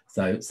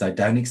 So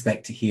don't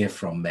expect to hear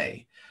from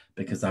me,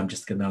 because I'm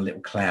just going to be on a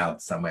little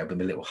cloud somewhere with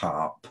a little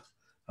harp.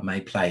 I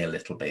may play a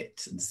little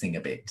bit and sing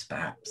a bit,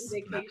 perhaps.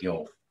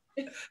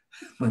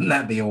 Wouldn't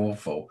that be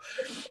awful?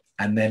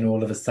 And then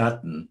all of a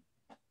sudden,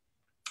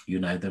 you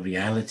know, the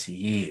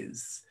reality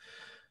is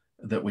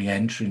that we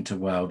enter into a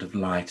world of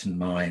light and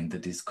mind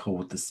that is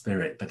called the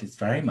spirit, but it's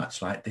very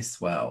much like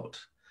this world,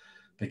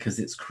 because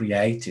it's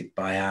created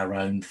by our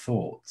own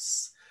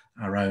thoughts,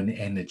 our own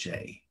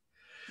energy.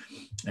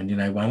 And, you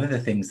know, one of the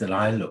things that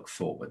I look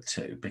forward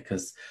to,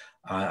 because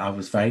I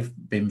was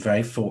been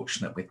very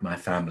fortunate with my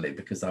family,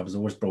 because I was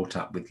always brought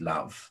up with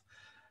love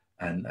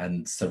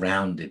and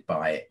surrounded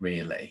by it,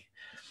 really.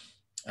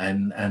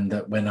 And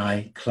that when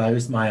I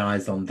close my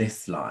eyes on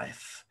this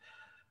life,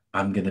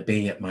 I'm going to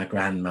be at my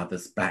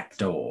grandmother's back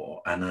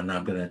door, and then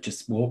I'm going to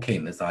just walk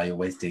in as I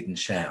always did and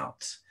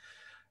shout.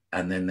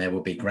 And then there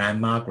will be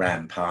grandma,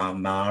 grandpa,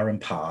 ma and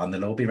pa, and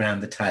they'll all be around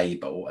the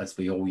table as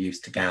we all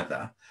used to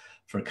gather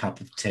for a cup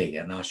of tea.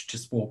 And I should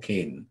just walk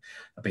in.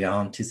 There'll be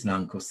aunties and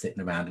uncles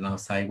sitting around, and I'll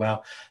say,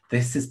 well,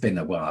 this has been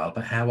a while,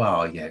 but how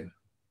are you?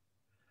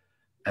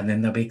 And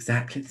then they'll be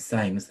exactly the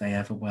same as they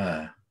ever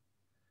were.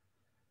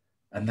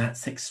 And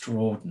that's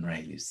extraordinary,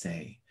 you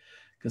see,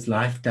 because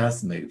life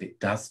does move, it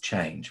does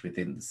change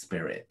within the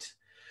spirit.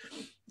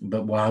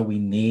 But while we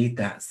need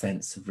that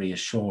sense of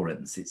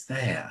reassurance, it's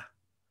there.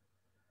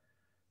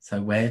 So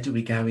where do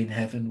we go in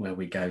heaven? Where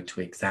we go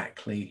to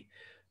exactly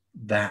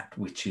that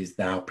which is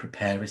thou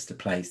preparest a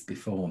place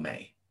before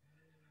me.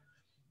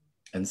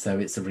 And so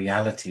it's a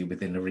reality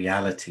within a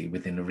reality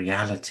within a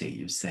reality,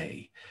 you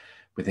see.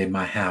 Within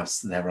my house,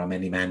 there are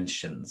many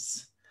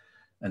mansions.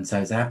 And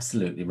so it's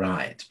absolutely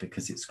right,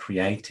 because it's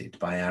created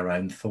by our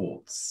own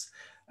thoughts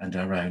and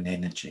our own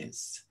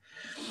energies.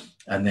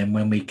 And then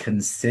when we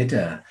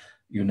consider,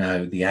 you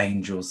know, the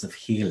angels of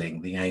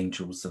healing, the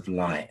angels of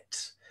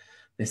light,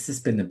 this has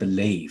been a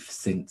belief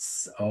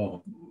since,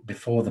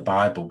 before the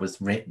Bible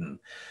was written.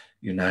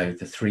 You know,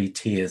 the three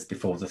tiers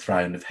before the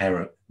throne of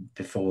heaven,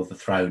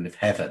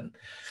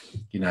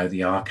 you know,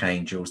 the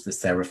archangels, the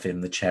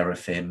seraphim, the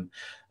cherubim,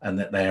 and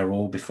that they are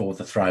all before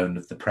the throne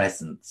of the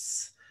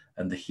presence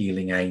and the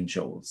healing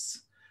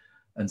angels.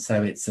 And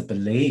so it's a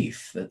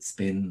belief that's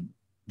been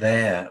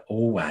there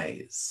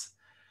always,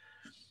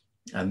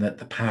 and that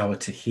the power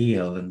to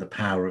heal and the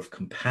power of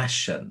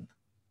compassion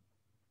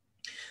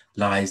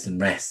lies and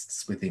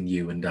rests within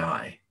you and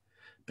I,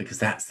 because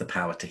that's the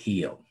power to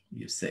heal,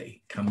 you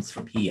see, comes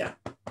from here.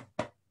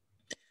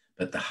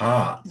 But the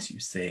heart, you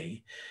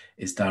see,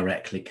 is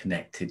directly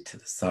connected to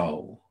the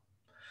soul.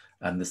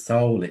 And the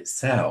soul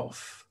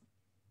itself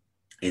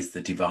is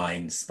the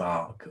divine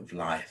spark of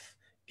life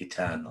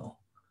eternal.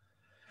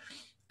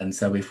 And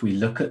so if we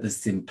look at the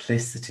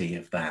simplicity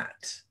of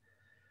that,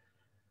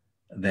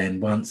 then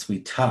once we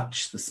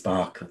touch the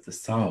spark of the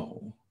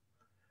soul,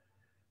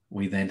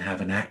 we then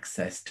have an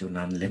access to an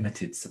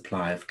unlimited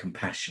supply of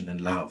compassion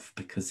and love,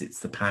 because it's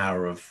the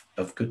power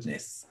of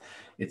goodness.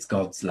 It's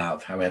God's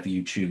love, however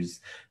you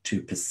choose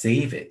to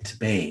perceive it to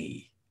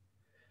be.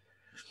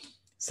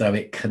 So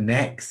it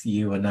connects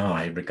you and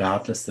I,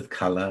 regardless of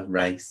colour,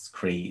 race,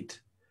 creed,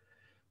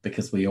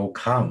 because we all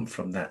come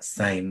from that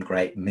same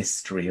great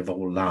mystery of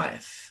all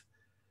life.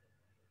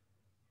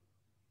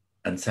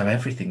 And so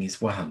everything is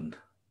one.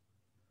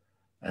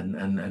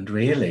 And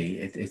really,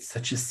 it's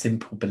such a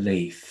simple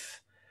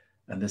belief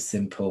and a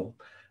simple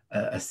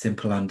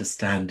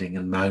understanding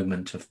and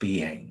moment of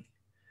being.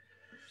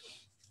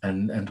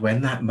 And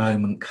when that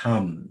moment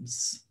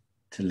comes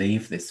to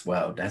leave this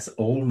world, as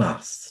all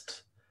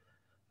must,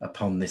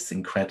 upon this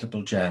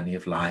incredible journey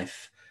of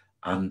life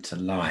unto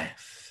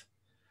life,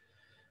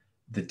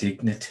 the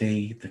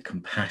dignity, the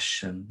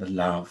compassion, the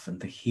love, and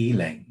the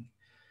healing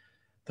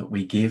that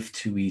we give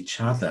to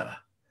each other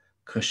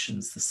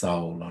cushions the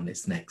soul on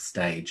its next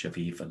stage of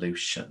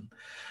evolution.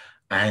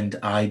 And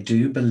I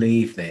do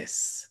believe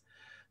this,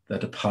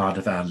 that a part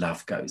of our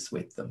love goes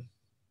with them,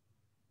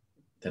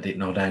 that it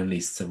not only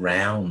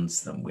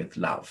surrounds them with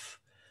love,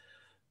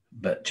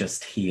 but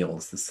just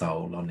heals the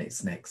soul on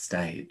its next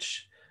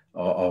stage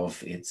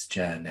of its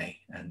journey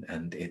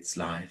and its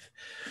life.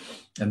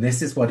 And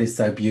this is what is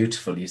so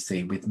beautiful, you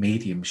see, with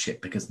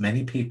mediumship, because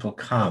many people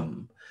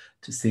come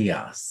to see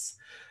us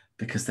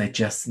because they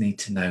just need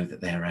to know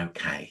that they're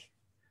okay,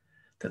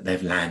 that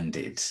they've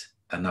landed.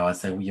 And now I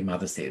say, well, your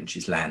mother's here and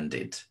she's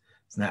landed.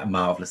 Isn't that a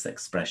marvelous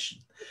expression?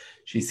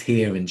 She's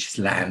here and she's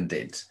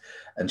landed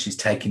and she's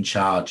taking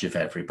charge of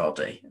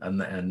everybody.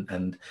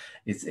 And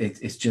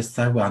it's just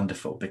so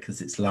wonderful, because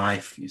it's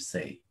life, you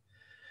see.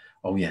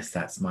 Oh, yes,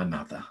 that's my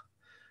mother.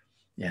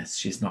 Yes,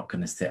 she's not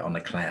going to sit on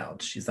a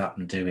cloud. She's up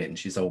and doing, and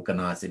she's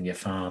organising your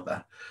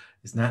father.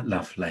 Isn't that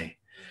lovely?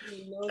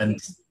 And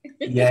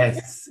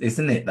yes,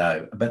 isn't it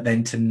though? But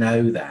then to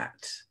know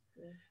that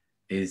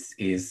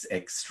is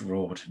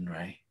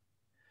extraordinary.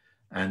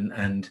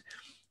 And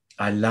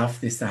I love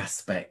this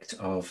aspect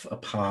of a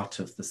part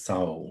of the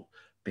soul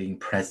being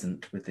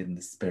present within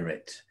the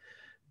spirit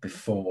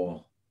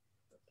before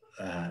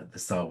the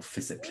soul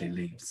physically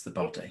leaves the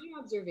body. My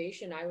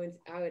observation, I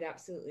would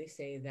absolutely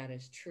say that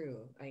is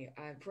true. I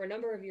for a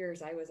number of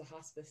years I was a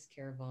hospice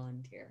care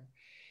volunteer,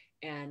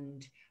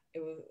 and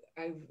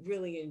I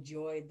really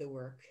enjoyed the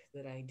work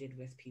that I did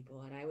with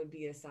people. And I would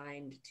be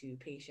assigned to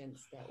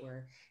patients that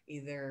were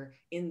either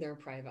in their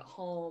private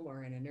home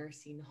or in a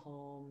nursing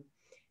home,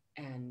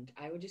 and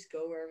I would just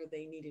go wherever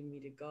they needed me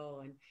to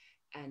go.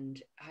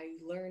 And I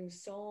learned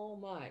so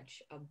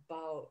much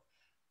about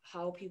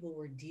how people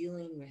were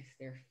dealing with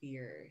their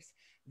fears,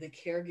 the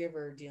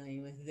caregiver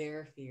dealing with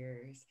their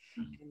fears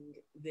and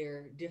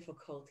their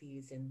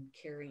difficulties in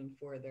caring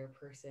for their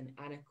person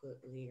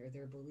adequately, or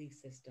their belief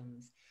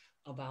systems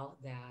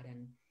about that.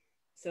 And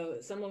so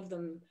some of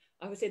them,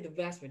 I would say the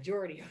vast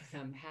majority of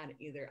them, had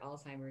either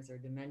Alzheimer's or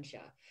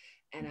dementia.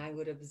 And I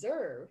would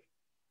observe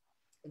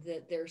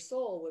that their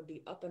soul would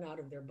be up and out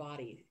of their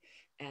body,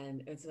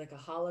 and it's like a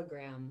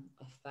hologram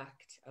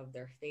effect of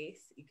their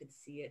face. You could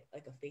see it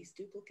like a face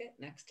duplicate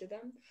next to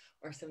them,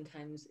 or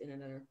sometimes in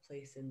another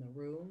place in the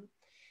room.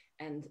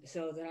 And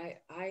so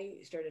that I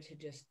started to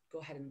just go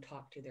ahead and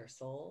talk to their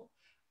soul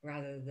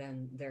rather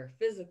than their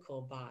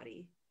physical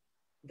body,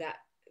 that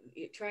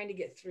trying to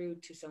get through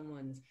to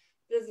someone's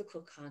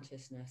physical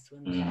consciousness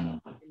when they're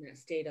in that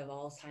state of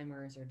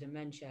Alzheimer's or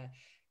dementia,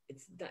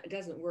 it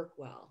doesn't work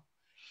well.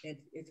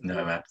 It's No,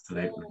 worked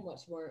absolutely. so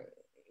much more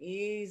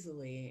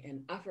easily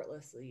and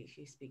effortlessly if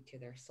you speak to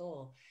their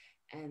soul.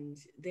 And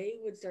they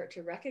would start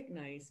to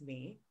recognize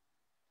me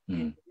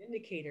and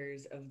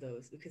indicators of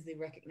those, because they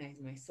recognize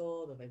my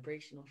soul, the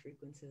vibrational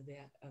frequency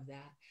of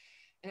that.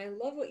 And I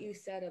love what you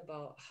said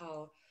about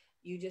how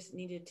you just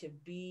needed to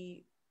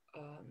be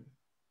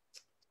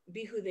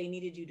who they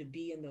needed you to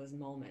be in those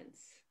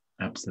moments.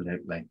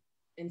 Absolutely.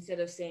 Instead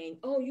of saying,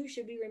 oh, you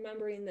should be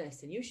remembering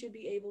this and you should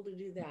be able to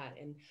do that.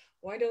 And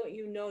why don't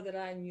you know that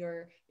I'm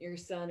your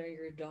son or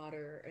your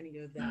daughter or any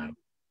of that? No.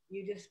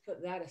 You just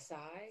put that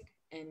aside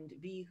and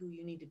be who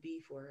you need to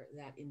be for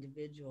that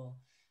individual.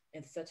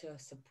 It's such a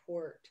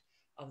support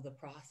of the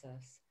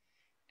process.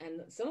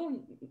 And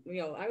some,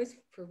 I was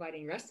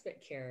providing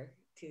respite care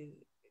to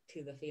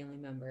the family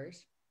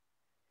members.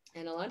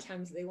 And a lot of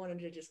times they wanted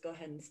to just go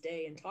ahead and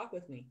stay and talk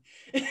with me.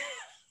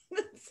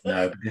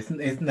 No, but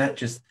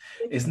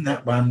isn't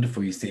that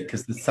wonderful, you see,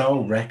 because the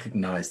soul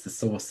recognized the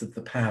source of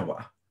the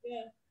power.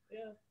 Yeah,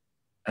 yeah.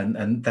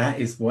 And that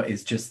is what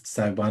is just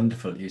so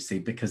wonderful, you see,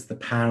 because the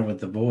power of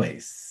the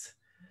voice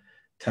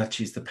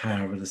touches the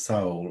power of the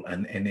soul,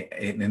 and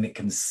it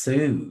can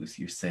soothe,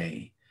 you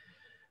see,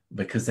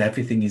 because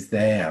everything is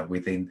there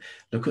within.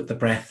 Look at the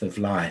breath of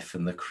life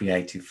and the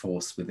creative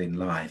force within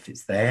life.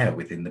 It's there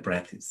within the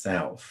breath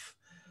itself,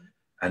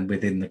 and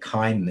within the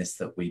kindness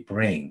that we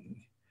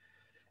bring.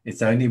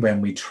 It's only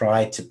when we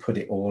try to put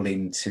it all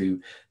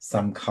into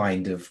some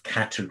kind of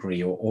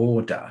category or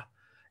order,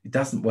 it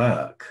doesn't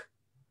work.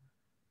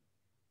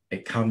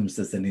 It comes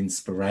as an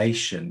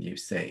inspiration, you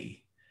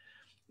see.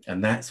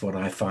 And that's what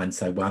I find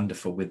so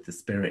wonderful with the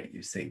spirit,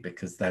 you see,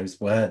 because those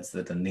words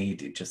that are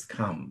needed just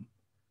come.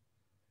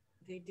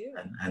 They do.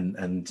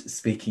 And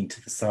speaking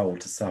to the soul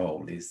to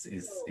soul is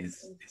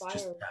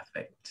just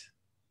perfect.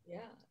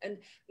 Yeah. And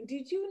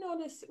did you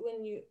notice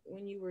when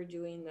you were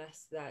doing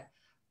this that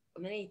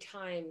many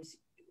times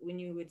when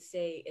you would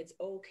say it's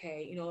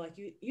okay, like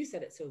you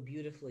said it so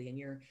beautifully in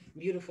your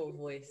beautiful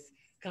voice,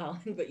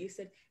 Colin, but you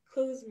said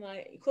close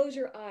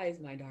your eyes,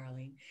 my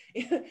darling.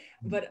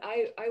 But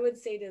I would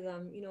say to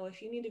them,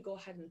 if you need to go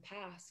ahead and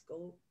pass,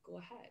 go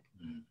ahead.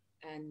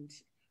 And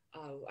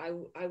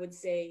I would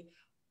say,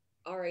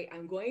 all right,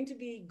 I'm going to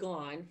be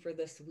gone for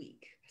this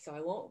week, so I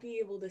won't be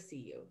able to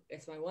see you.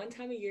 It's my one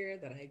time a year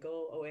that I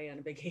go away on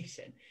a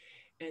vacation.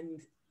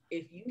 And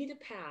if you need to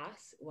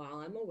pass while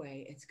I'm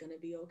away, it's going to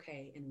be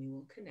okay. And we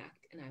will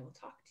connect and I will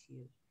talk to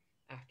you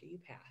after you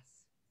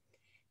pass.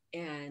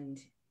 And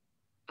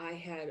I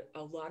had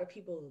a lot of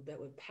people that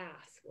would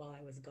pass while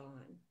I was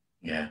gone.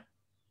 Yeah.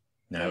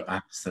 No,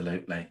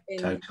 absolutely.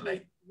 Totally.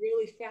 It was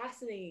really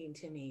fascinating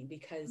to me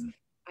because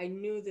I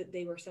knew that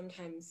they were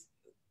sometimes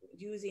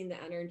using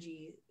the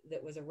energy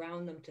that was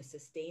around them to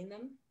sustain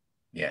them.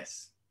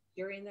 Yes.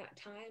 During that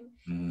time.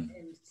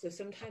 And so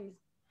sometimes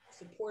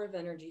supportive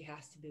energy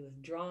has to be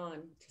withdrawn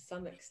to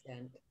some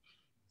extent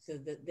so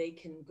that they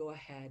can go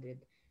ahead and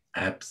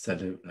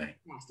absolutely.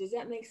 Does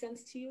that make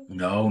sense to you?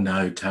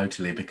 No,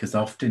 totally, because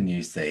often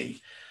you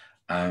see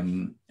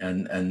and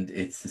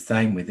it's the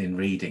same within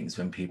readings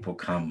when people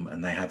come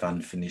and they have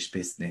unfinished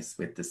business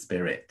with the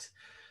spirit,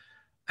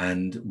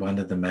 and one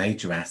of the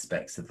major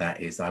aspects of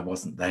that is I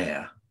wasn't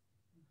there.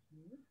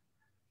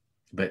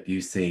 But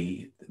you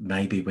see,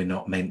 maybe we're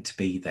not meant to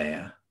be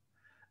there.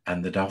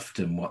 And that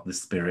often what the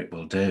spirit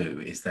will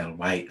do is they'll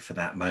wait for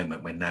that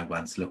moment when no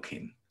one's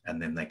looking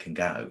and then they can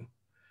go.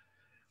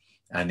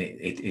 And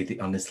it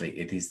honestly,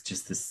 it is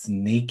just the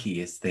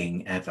sneakiest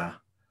thing ever.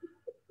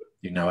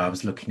 I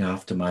was looking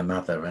after my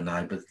mother and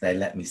they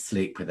let me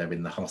sleep with her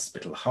in the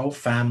hospital. The whole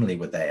family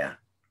were there.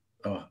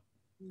 Oh,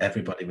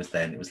 everybody was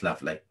there and it was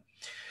lovely.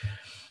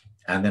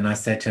 And then I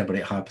said to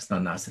everybody at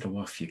 9:30, I said, oh,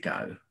 off you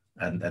go.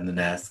 And the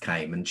nurse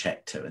came and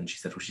checked her and she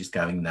said, well, she's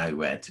going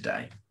nowhere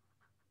today.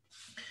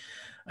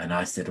 And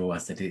I said,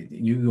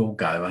 you all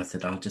go. I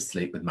said, I'll just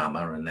sleep with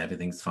Mama and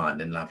everything's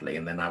fine and lovely.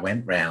 And then I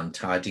went round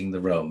tidying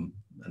the room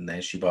and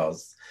there she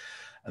was.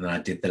 And then I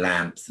did the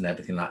lamps and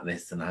everything like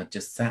this. And I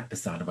just sat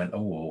beside her and went,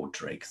 oh,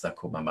 Audrey, because I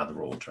called my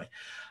mother Audrey.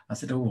 I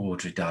said, oh,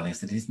 Audrey, darling. I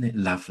said, isn't it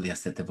lovely? I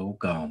said, they've all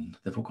gone.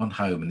 They've all gone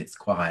home and it's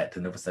quiet.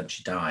 And all of a sudden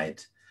she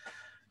died.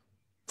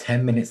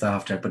 10 minutes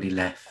after everybody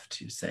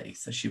left, you see.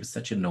 So she was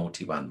such a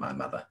naughty one, my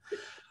mother.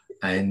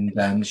 And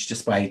she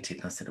just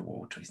waited. I said,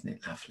 oh, Audrey, isn't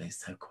it lovely?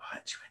 It's so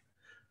quiet. She went,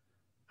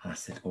 I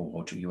said, oh,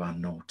 Audrey, you are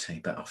naughty,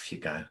 but off you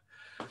go.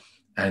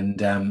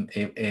 And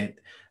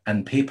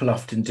and people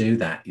often do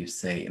that, you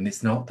see. And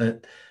it's not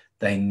that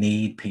they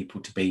need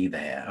people to be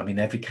there. I mean,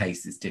 every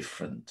case is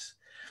different.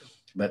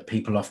 But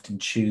people often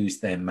choose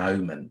their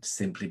moment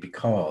simply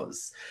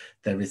because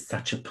there is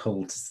such a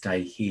pull to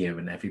stay here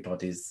and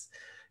everybody's,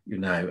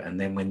 and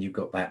then when you've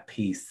got that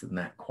peace and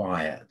that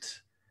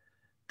quiet,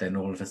 then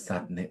all of a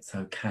sudden it's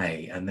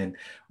okay. And then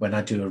when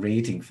I do a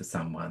reading for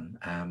someone,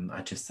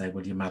 I just say,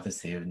 well, your mother's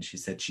here. And she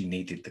said she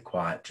needed the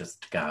quiet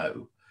just to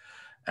go,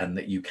 and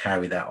that you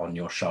carry that on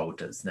your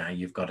shoulders. Now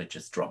you've got to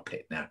just drop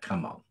it. Now,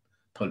 come on,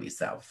 pull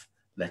yourself,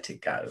 let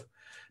it go.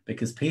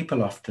 Because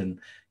people often,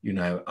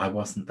 I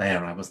wasn't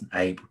there. I wasn't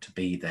able to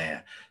be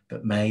there.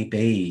 But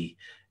maybe,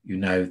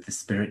 the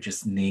spirit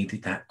just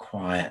needed that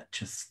quiet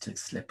just to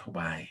slip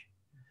away.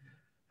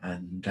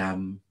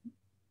 And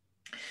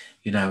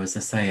You know, as I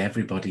say,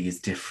 everybody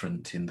is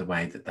different in the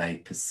way that they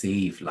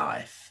perceive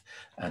life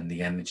and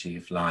the energy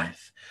of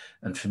life.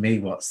 And for me,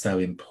 what's so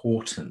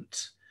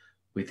important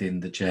within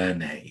the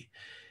journey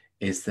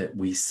is that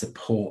we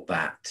support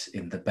that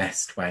in the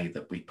best way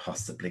that we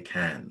possibly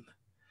can.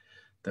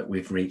 That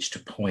we've reached a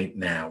point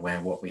now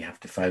where what we have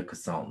to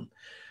focus on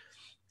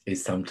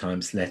is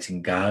sometimes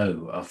letting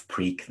go of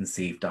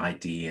preconceived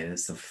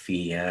ideas, of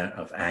fear,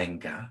 of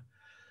anger,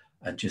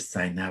 and just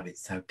saying, no,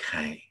 it's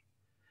okay.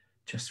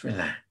 Just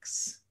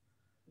relax.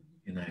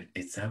 You know,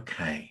 it's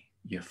okay.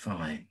 You're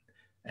fine.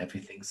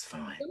 Everything's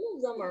fine. Some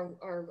of them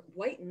are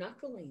white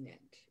knuckling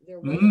it. They're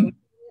white knuckling it.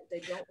 They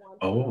don't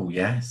want to. Oh,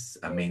 yes.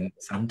 I mean,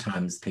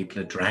 sometimes people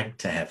are dragged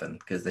to heaven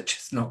because they're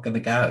just not going to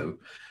go,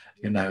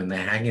 you know, and they're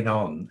hanging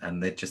on,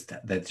 and they're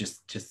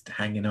just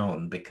hanging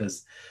on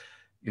because,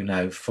 you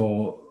know,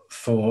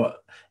 for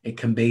it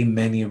can be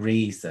many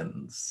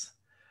reasons.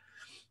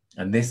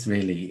 And this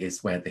really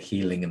is where the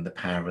healing and the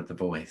power of the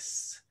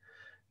voice,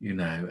 you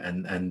know,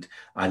 and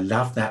I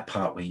love that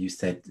part where you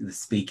said the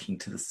speaking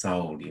to the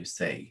soul, you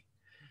see,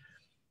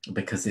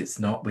 because it's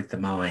not with the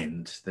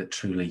mind that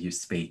truly you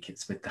speak,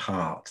 it's with the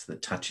heart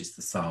that touches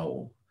the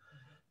soul,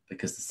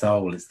 because the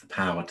soul is the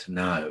power to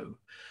know.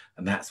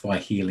 And that's why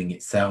healing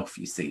itself,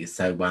 you see, is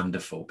so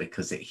wonderful,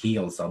 because it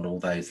heals on all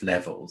those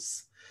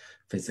levels: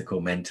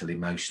 physical, mental,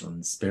 emotional,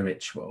 and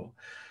spiritual.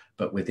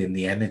 But within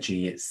the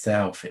energy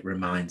itself, it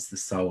reminds the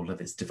soul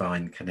of its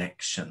divine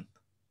connection.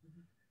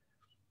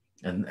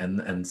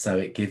 And so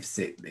it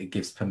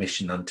gives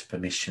permission unto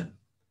permission,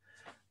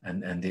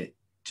 and it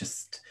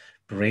just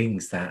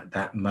brings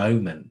that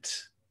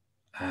moment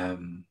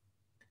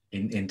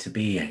into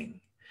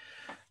being.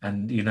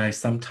 And you know,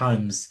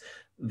 sometimes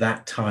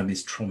that time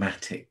is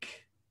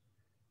traumatic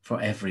for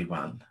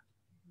everyone,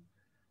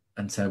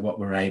 and so what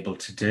we're able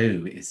to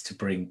do is to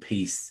bring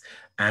peace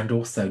and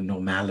also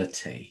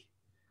normality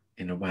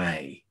in a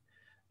way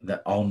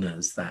that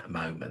honors that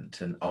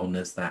moment and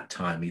honors that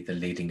time, either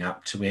leading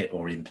up to it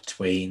or in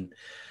between,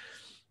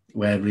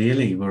 where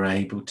really we're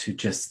able to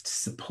just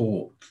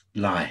support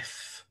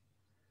life.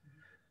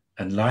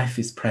 And life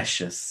is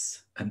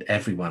precious, and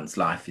everyone's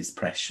life is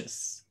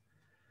precious.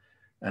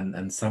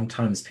 And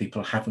sometimes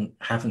people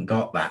haven't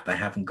got that. They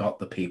haven't got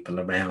the people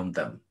around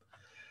them,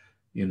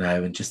 you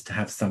know, and just to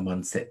have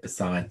someone sit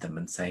beside them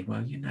and say,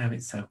 well, you know,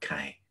 it's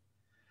okay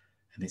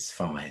and it's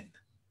fine.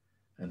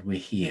 And we're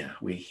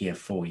here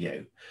for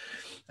you.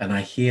 And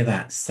I hear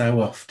that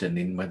so often,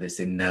 in whether it's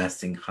in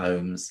nursing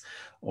homes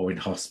or in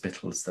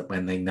hospitals, that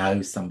when they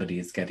know somebody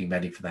is getting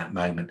ready for that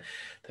moment,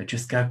 they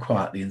just go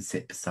quietly and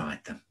sit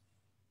beside them,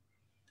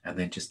 and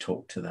then just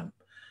talk to them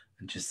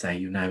and just say,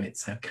 you know,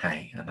 it's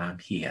okay, and I'm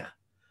here.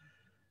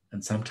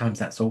 And sometimes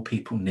that's all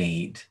people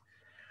need,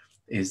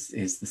 is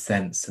the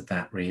sense of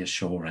that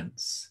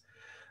reassurance.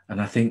 And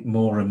I think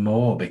more and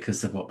more,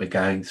 because of what we're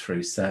going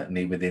through,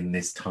 certainly within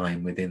this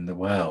time within the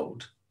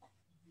world,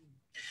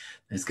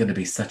 there's going to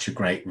be such a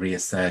great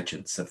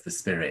resurgence of the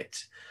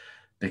spirit,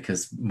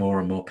 because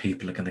more and more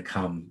people are going to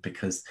come,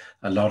 because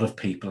a lot of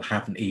people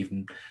haven't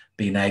even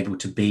been able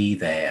to be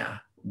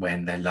there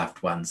when their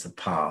loved ones have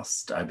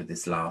passed over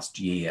this last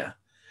year,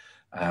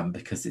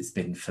 because it's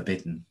been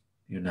forbidden,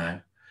 you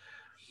know.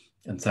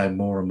 And so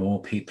more and more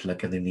people are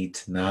going to need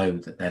to know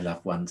that their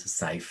loved ones are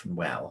safe and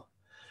well,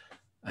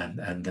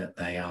 and that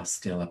they are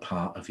still a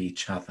part of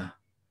each other.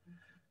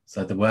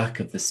 So the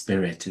work of the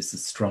spirit is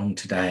as strong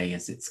today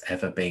as it's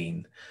ever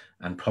been,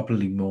 and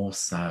probably more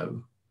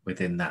so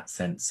within that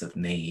sense of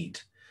need.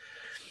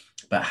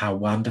 But how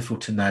wonderful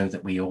to know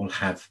that we all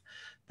have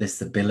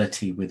this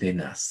ability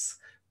within us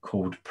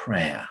called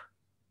prayer,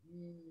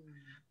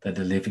 that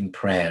a living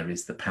prayer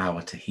is the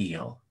power to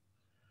heal.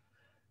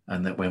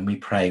 And that when we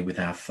pray with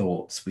our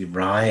thoughts, we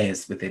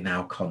rise within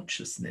our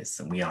consciousness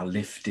and we are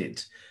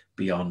lifted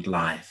beyond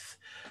life,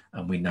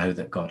 and we know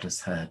that God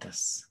has heard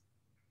us.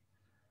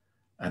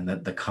 And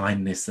that the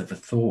kindness of a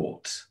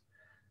thought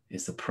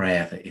is a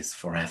prayer that is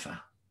forever.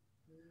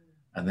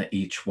 And that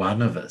each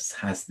one of us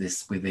has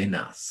this within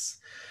us,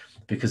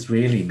 because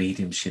really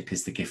mediumship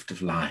is the gift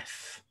of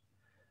life.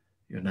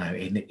 You know,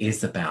 it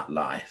is about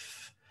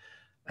life,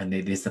 and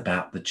it is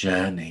about the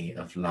journey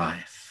of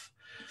life.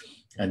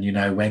 And, you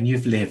know, when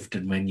you've lived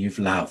and when you've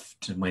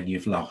loved and when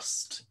you've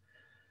lost,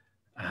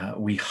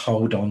 we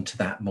hold on to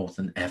that more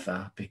than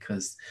ever,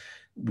 because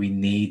we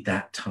need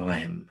that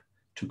time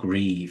to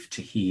grieve,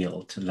 to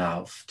heal, to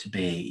love, to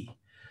be.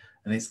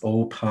 And it's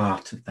all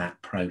part of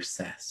that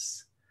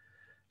process.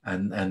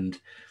 And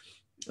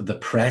the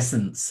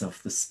presence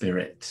of the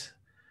spirit,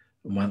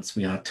 once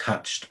we are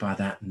touched by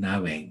that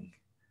knowing,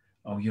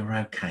 oh, you're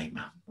okay,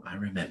 Mum, I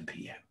remember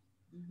you.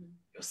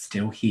 You're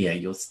still here,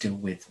 you're still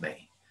with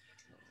me.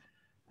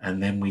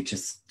 And then we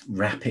just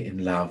wrap it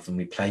in love, and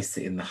we place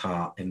it in the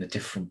heart in a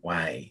different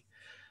way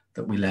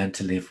that we learn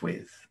to live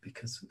with,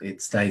 because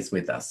it stays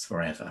with us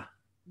forever.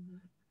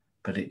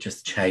 But it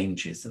just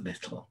changes a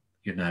little,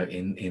 you know,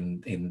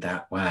 in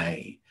that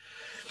way.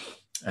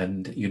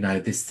 And, you know,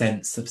 this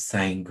sense of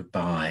saying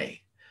goodbye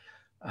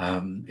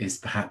is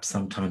perhaps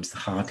sometimes the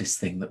hardest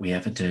thing that we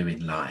ever do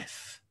in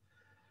life.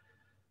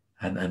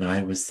 And I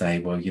always say,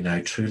 well, you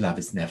know, true love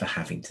is never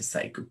having to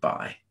say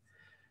goodbye.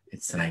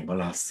 It's saying,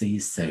 well, I'll see you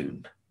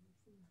soon.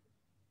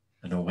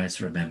 And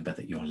always remember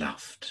that you're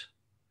loved.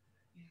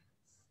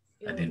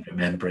 You And know, in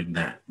remembering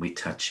that, we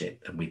touch it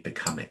and we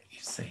become it, you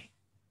see.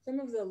 some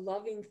of the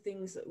loving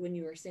things that when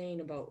you were saying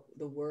about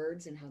the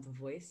words and how the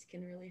voice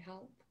can really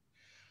help.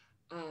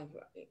 Uh,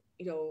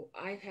 you know,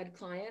 I've had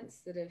clients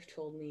that have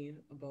told me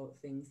about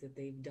things that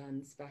they've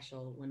done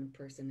special when a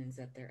person is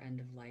at their end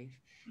of life.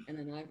 And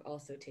then I've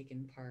also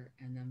taken part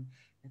in them.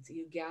 And so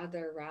you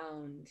gather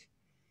around,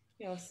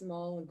 you know, a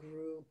small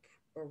group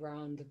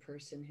around the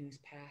person who's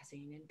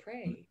passing and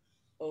pray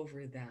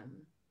over them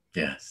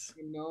Yes.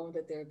 and know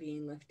that they're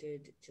being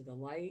lifted to the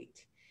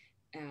light.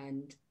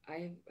 And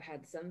I've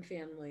had some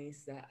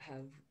families that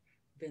have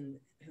been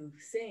who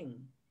sing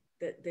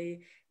that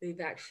they've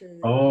actually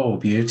Oh,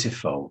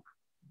 beautiful.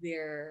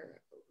 their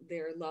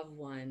loved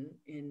one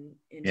in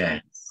into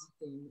the Yes.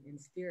 in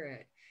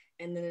spirit,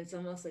 and then it's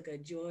almost like a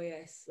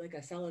joyous, like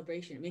a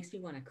celebration. It makes me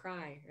want to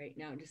cry right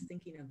now just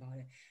thinking about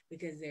it,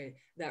 because they're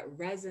that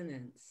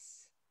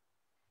resonance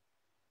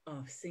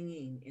of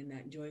singing in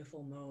that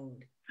joyful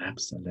mode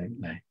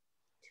Absolutely.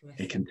 to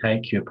It us. can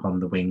take you upon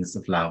the wings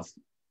of love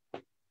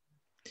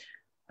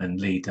and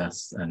lead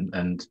us.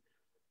 And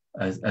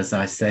as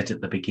I said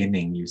at the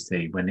beginning, you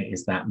see, when it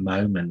is that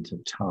moment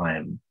of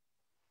time,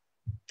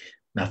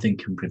 nothing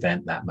can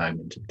prevent that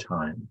moment of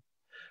time.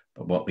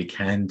 But what we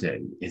can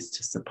do is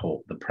to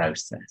support the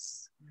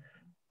process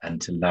and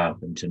to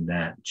love and to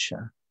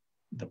nurture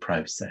the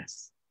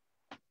process.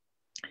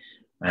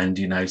 And,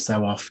 you know,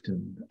 so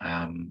often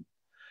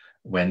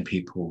when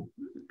people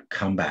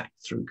come back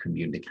through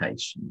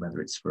communication,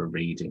 whether it's for a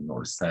reading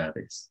or a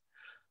service,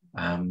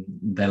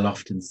 they'll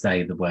often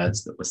say the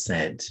words that were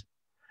said: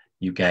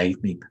 you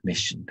gave me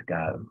permission to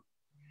go.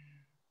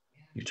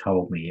 You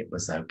told me it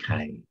was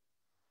okay.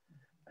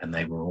 And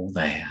they were all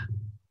there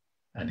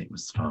and it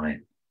was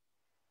fine.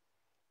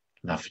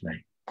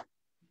 Lovely.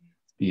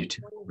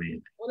 Beautiful,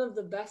 really. One of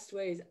the best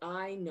ways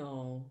I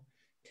know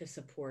to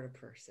support a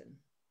person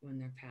when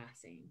they're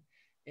passing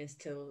is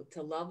to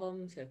love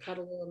them, to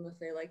cuddle them if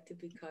they like to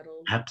be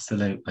cuddled,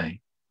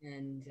 Absolutely.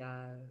 and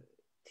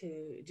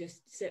to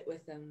just sit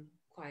with them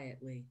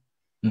quietly.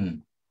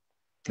 Mm.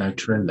 No, And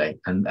truly.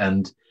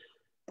 And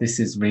this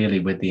is really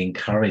with the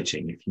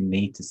encouraging. If you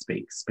need to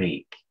speak,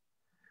 speak.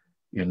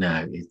 You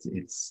know,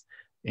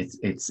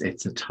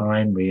 it's a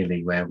time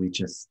really where we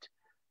just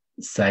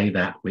say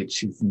that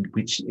which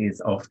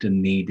is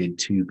often needed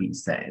to be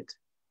said.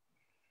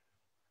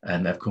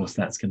 And of course,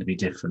 that's going to be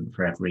different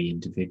for every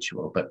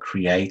individual, but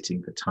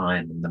creating the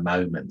time and the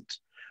moment.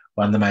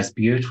 One of the most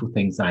beautiful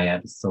things I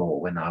ever saw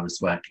when I was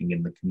working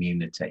in the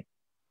community,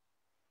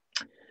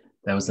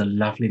 there was a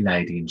lovely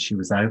lady and she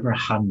was over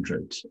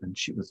 100 and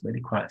she was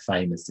really quite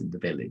famous in the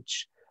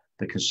village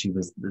because she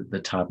was the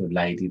type of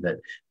lady that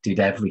did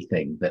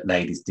everything that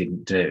ladies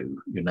didn't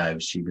do. You know,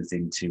 she was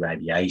into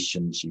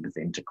aviation, she was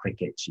into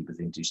cricket, she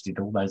did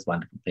all those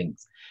wonderful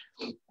things.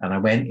 And I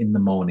went in the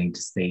morning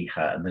to see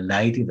her, and the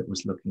lady that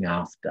was looking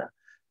after,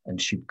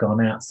 and she'd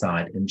gone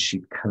outside and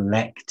she'd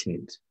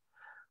collected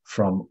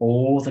from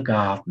all the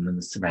garden and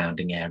the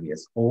surrounding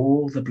areas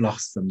all the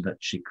blossom that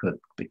she could,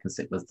 because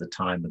it was the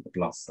time of the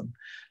blossom.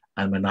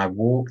 And when I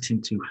walked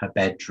into her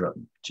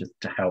bedroom just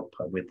to help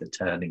her with the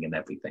turning and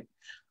everything,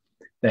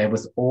 there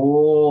was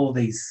all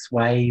these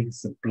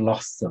swathes of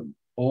blossom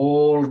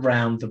all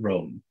around the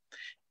room,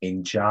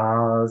 in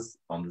jars,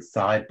 on the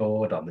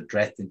sideboard, on the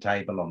dressing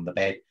table, on the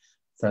bed,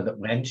 so that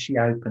when she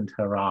opened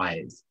her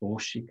eyes, all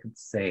she could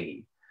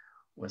see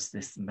was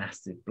this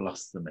massive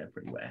blossom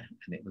everywhere.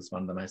 And it was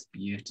one of the most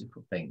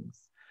beautiful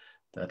things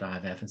that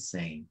I've ever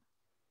seen.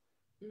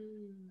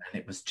 And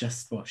it was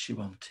just what she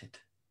wanted.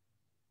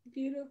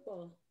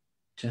 beautiful.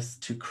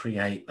 Just to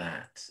create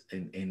that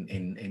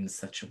in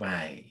such a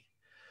way.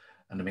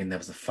 And I mean, there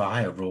was a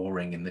fire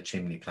roaring in the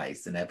chimney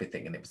place and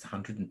everything, and it was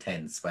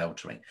 110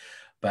 sweltering.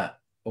 But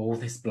all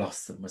this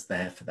blossom was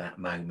there for that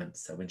moment.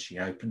 So when she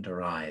opened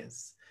her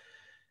eyes,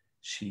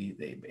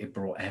 it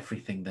brought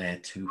everything there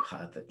to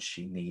her that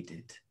she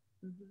needed.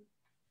 Mm-hmm.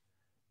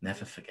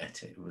 Never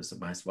forget it. It was the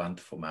most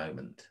wonderful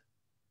moment.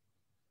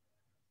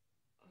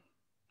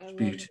 I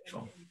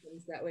Beautiful.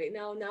 things that way.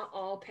 Now, not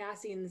all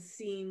passings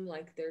seem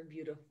like they're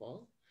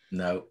beautiful.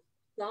 No.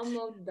 Some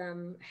of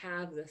them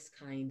have this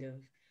kind of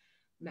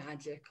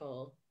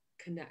magical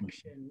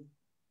connection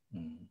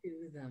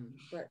to them,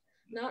 but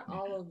not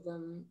all of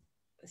them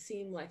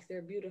seem like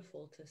they're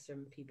beautiful to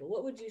some people.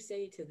 What would you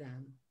say to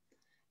them,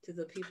 to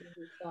the people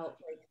who felt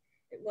like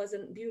it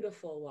wasn't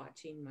beautiful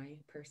watching my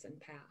person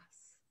pass?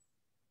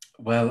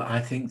 Well, I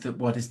think that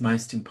what is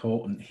most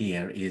important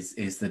here is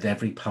that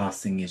every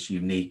passing is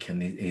unique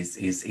and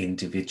is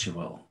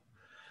individual.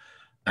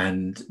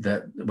 And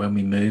that when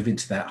we move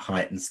into that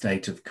heightened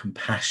state of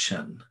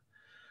compassion,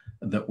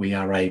 that we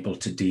are able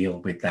to deal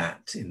with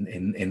that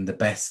in the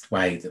best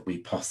way that we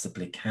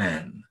possibly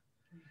can.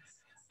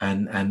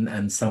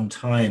 And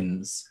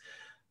sometimes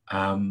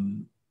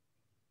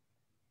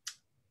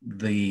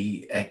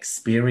the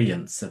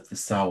experience of the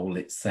soul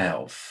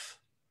itself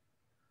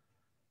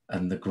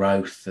and the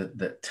growth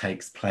that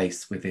takes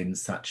place within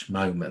such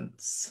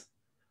moments.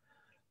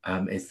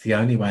 It's the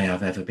only way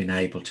I've ever been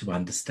able to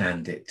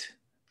understand it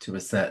to a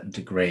certain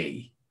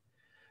degree,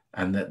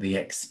 and that the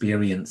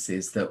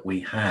experiences that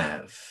we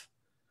have,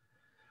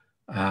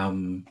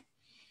 that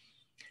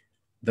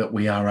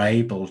we are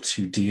able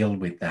to deal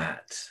with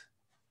that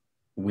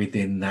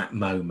within that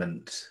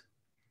moment,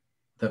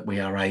 that we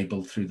are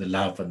able, through the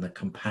love and the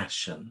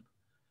compassion,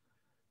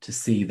 to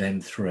see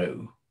them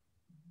through.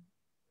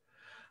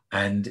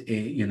 And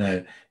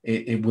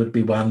it would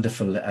be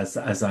wonderful, as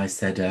I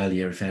said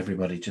earlier, if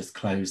everybody just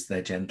closed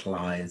their gentle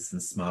eyes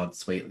and smiled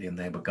sweetly and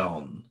they were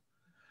gone.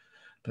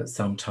 But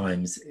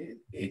sometimes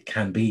it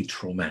can be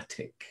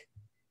traumatic,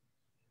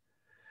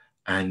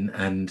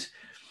 and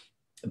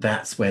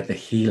that's where the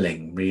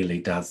healing really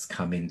does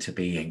come into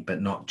being,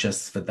 but not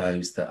just for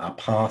those that are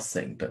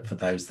passing, but for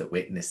those that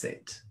witness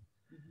it.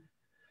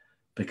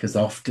 Because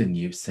often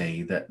you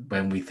see that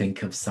when we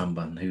think of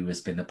someone who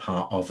has been a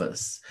part of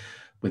us,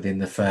 within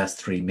the first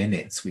 3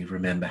 minutes, we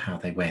remember how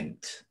they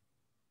went.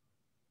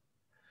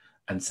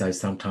 And so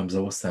sometimes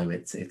also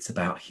it's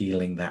about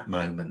healing that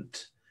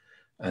moment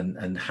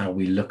and how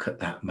we look at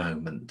that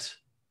moment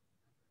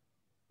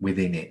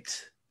within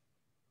it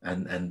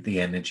and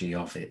the energy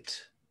of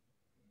it.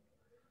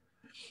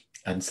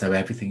 And so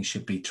everything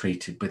should be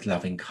treated with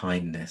loving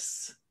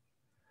kindness.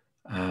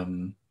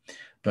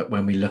 But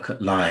when we look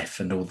at life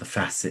and all the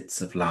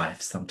facets of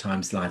life,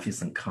 sometimes life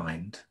isn't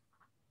kind.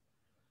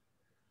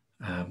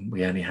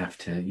 We only have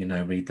to,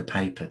 read the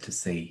paper to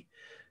see,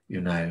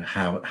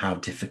 how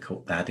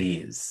difficult that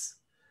is.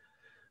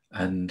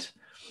 And,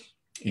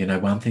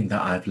 one thing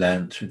that I've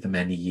learned through the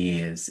many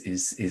years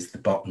is the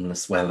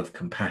bottomless well of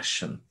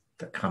compassion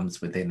that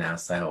comes within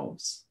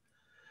ourselves,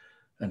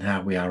 and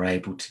how we are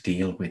able to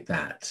deal with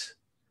that,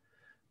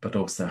 but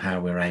also how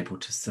we're able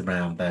to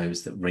surround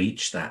those that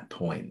reach that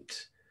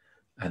point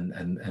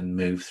and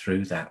move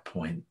through that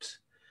point.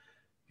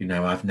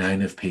 I've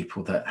known of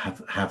people that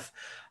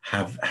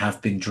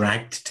have been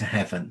dragged to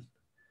heaven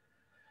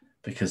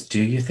because,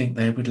 do you think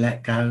they would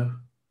let go?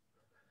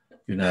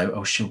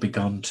 Oh, she'll be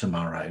gone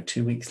tomorrow,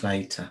 2 weeks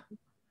later.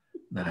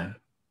 No.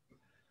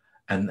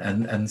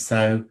 And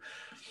so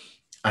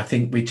I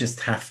think we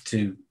just have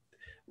to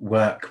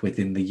work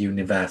within the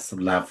universal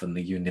love and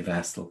the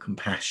universal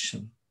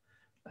compassion.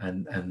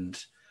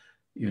 And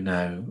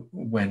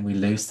when we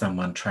lose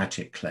someone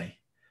tragically,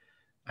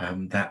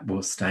 that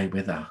will stay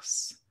with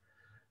us.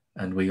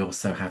 And we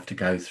also have to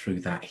go through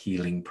that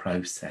healing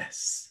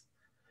process.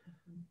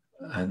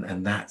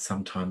 And that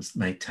sometimes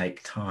may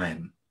take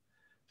time,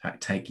 in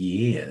fact, take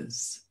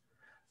years.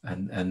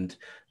 And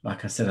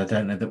like I said, I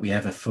don't know that we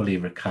ever fully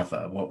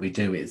recover. What we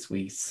do is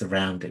we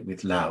surround it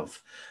with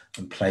love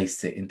and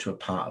place it into a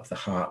part of the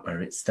heart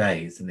where it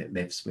stays and it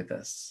lives with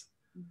us.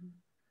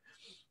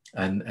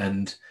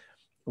 And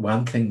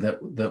one thing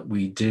that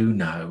we do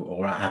know,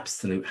 or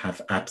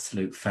have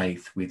absolute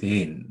faith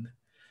within,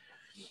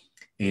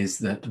 is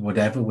that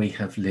whatever we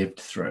have lived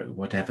through,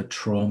 whatever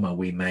trauma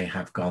we may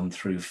have gone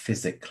through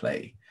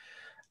physically,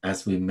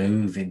 as we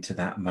move into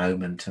that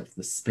moment of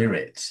the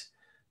spirit,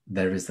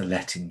 there is a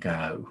letting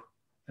go.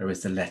 There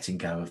is a letting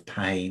go of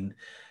pain.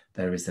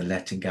 There is a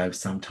letting go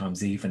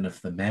sometimes even of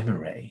the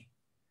memory,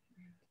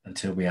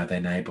 until we are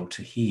then able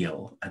to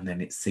heal. And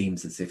then it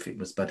seems as if it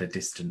was but a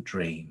distant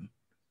dream.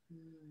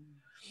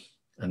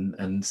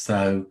 And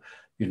so,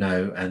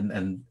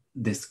 and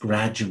this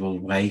gradual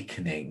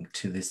awakening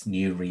to this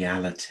new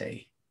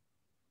reality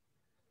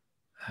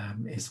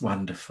is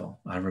wonderful.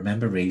 I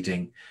remember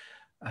reading,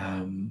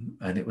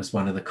 and it was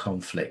one of the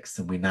conflicts,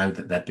 and we know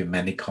that there've been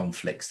many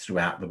conflicts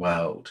throughout the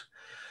world,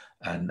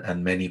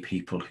 and many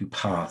people who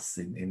pass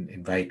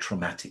in very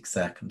traumatic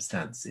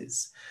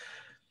circumstances.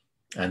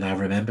 And I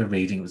remember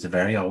reading, it was a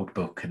very old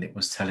book, and it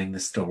was telling the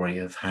story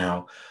of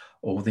how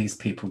all these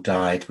people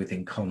died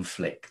within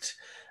conflict.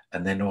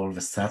 And then all of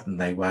a sudden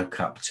they woke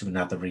up to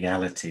another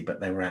reality,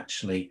 but they were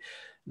actually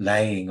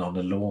laying on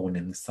a lawn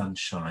in the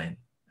sunshine,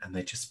 and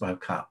they just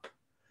woke up,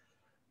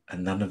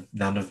 and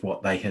none of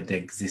what they had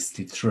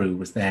existed through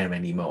was there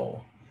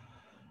anymore.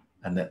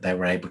 And that they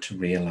were able to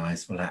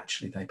realize, well,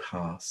 actually they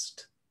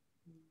passed.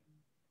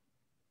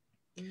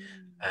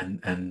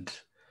 And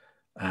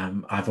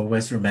I've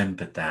always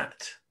remembered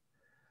that.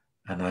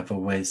 And I've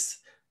always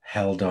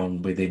held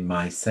on within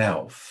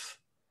myself,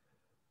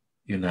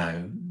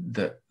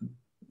 that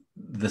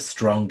the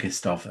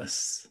strongest of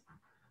us,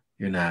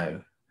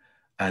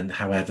 and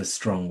however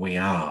strong we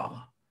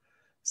are,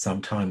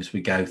 sometimes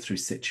we go through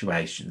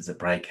situations that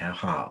break our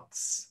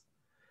hearts,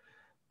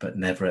 but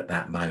never at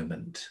that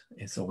moment.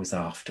 It's always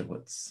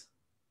afterwards.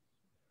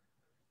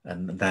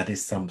 And that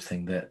is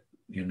something that,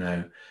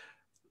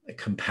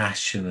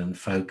 compassion and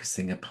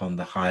focusing upon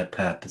the higher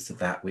purpose of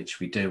that which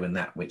we do and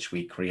that which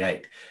we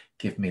create.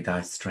 Give me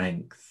thy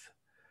strength.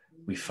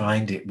 We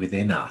find it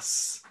within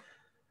us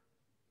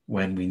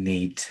when we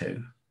need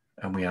to,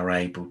 and we are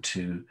able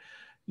to,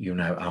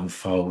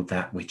 unfold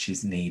that which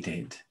is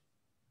needed.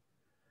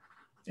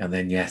 And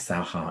then, yes,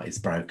 our heart is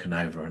broken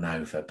over and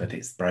over, but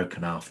it's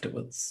broken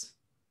afterwards.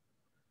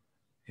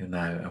 you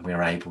know, and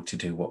we're able to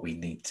do what we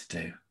need to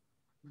do.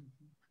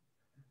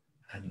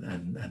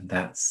 And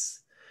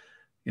that's,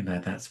 you know,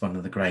 that's one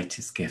of the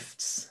greatest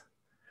gifts,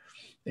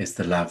 is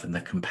the love and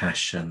the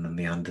compassion and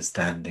the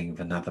understanding of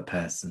another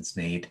person's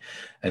need.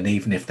 And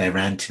even if they're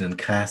ranting and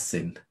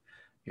cursing,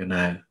 you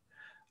know,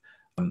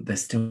 they're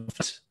still,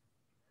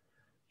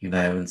 you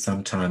know, and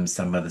sometimes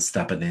some of the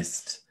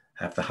stubbornest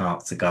have the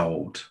hearts of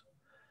gold.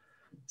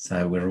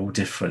 So we're all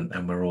different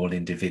and we're all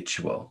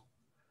individual.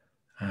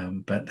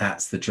 But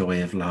that's the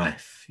joy of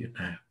life, you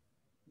know.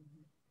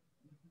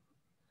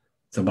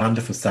 It's a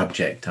wonderful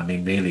subject. I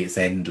mean, really, it's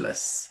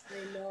endless.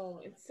 I know,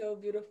 it's so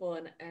beautiful.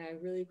 And I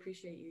really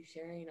appreciate you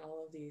sharing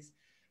all of these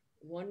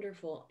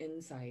wonderful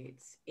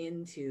insights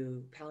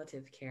into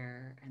palliative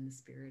care and the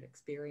spirit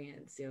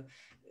experience. You know,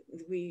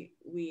 we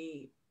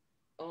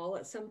all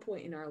at some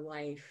point in our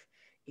life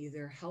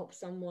either help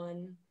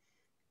someone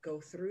go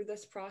through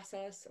this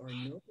process, or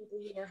know people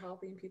who are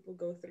helping people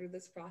go through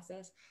this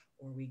process,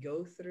 or we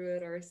go through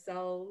it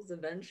ourselves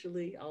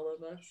eventually, all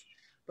of us.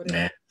 But it's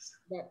Yeah.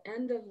 that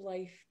end of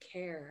life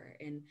care,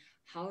 and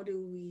how do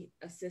we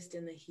assist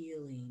in the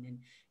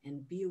healing,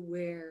 and be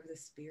aware of the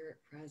spirit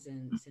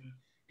presence,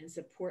 and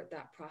support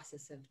that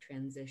process of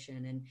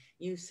transition. And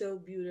you so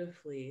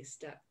beautifully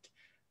stepped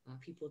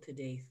people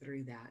today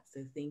through that.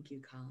 So thank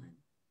you, Colin.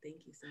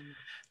 Thank you so much.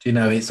 Do you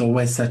know, it's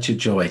always such a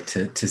joy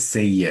to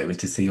see you and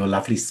to see your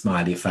lovely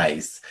smiley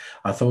face.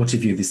 I thought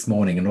of you this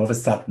morning, and all of a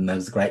sudden there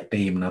was a great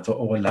beam, and I thought,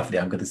 oh, lovely,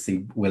 I'm going to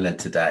see Willa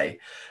today.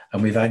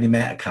 And we've only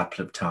met a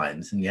couple of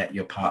times, and yet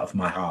you're part of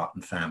my heart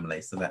and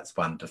family. So that's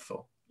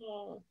wonderful.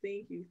 Oh,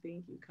 thank you,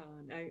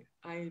 Colin.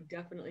 I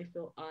definitely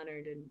feel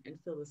honored, and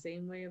feel the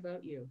same way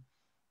about you.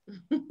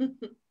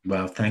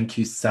 Well, thank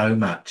you so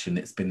much. And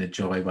it's been a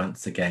joy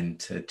once again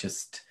to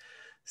just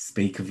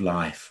speak of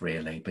life,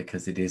 really,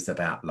 because it is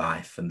about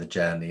life and the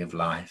journey of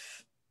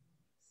life.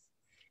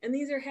 And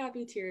these are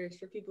happy tears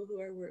for people who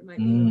are might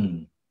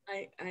be.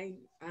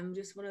 I'm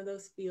just one of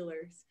those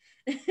feelers.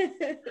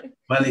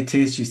 Well, it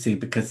is, you see,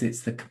 because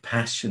it's the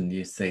compassion,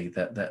 you see,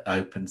 that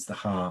opens the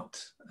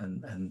heart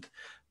and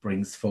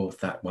brings forth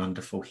that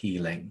wonderful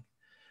healing.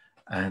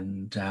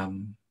 And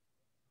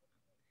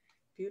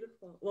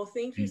beautiful. Well,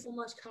 thank you so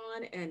much,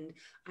 Colin. And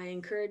I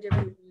encourage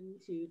everyone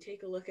to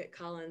take a look at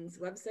Colin's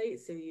website,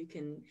 so you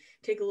can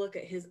take a look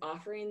at his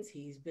offerings.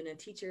 He's been a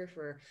teacher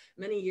for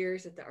many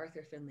years at the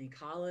Arthur Findlay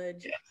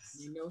College.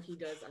 yes. I know he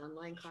does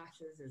online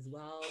classes as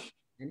well.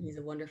 And he's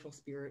a wonderful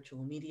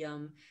spiritual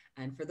medium.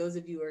 And for those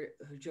of you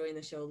who joined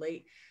the show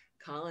late,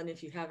 Colin,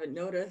 if you haven't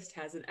noticed,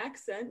 has an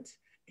accent.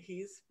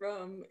 He's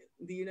from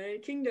the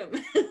United Kingdom.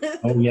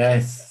 Oh,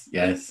 yes,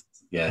 yes,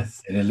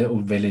 yes. In a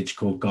little village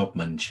called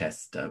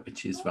Godmanchester,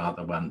 which is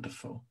rather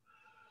wonderful.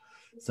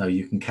 So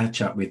you can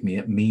catch up with me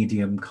at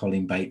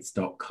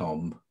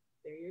mediumcolinbates.com.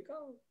 There you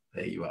go.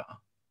 There you are.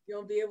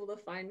 You'll be able to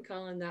find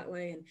Colin that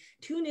way. And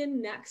tune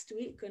in next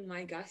week when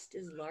my guest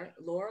is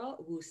Laura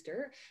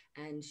Wooster,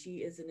 and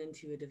she is an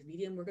intuitive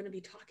medium. We're going to be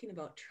talking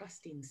about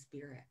trusting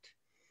spirit.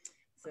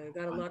 So I've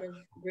got a lot of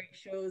great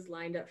shows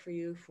lined up for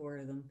you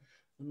for the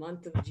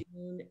month of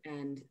June.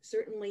 And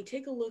certainly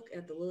take a look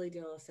at the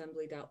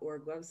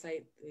lilydaleassembly.org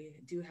website. We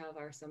do have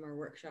our summer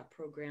workshop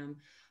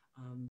program.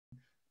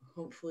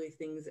 Hopefully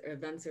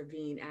events are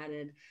being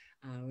added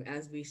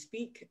as we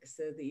speak,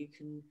 so that you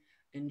can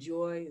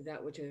enjoy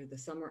that which are the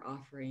summer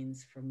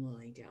offerings from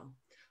Lilydale.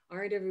 All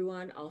right,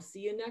 everyone. I'll see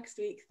you next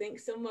week.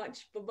 Thanks so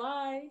much.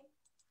 Bye-bye.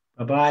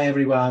 Bye-bye,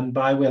 everyone.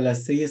 Bye, Willa.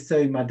 See you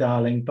soon, my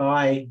darling.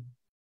 Bye.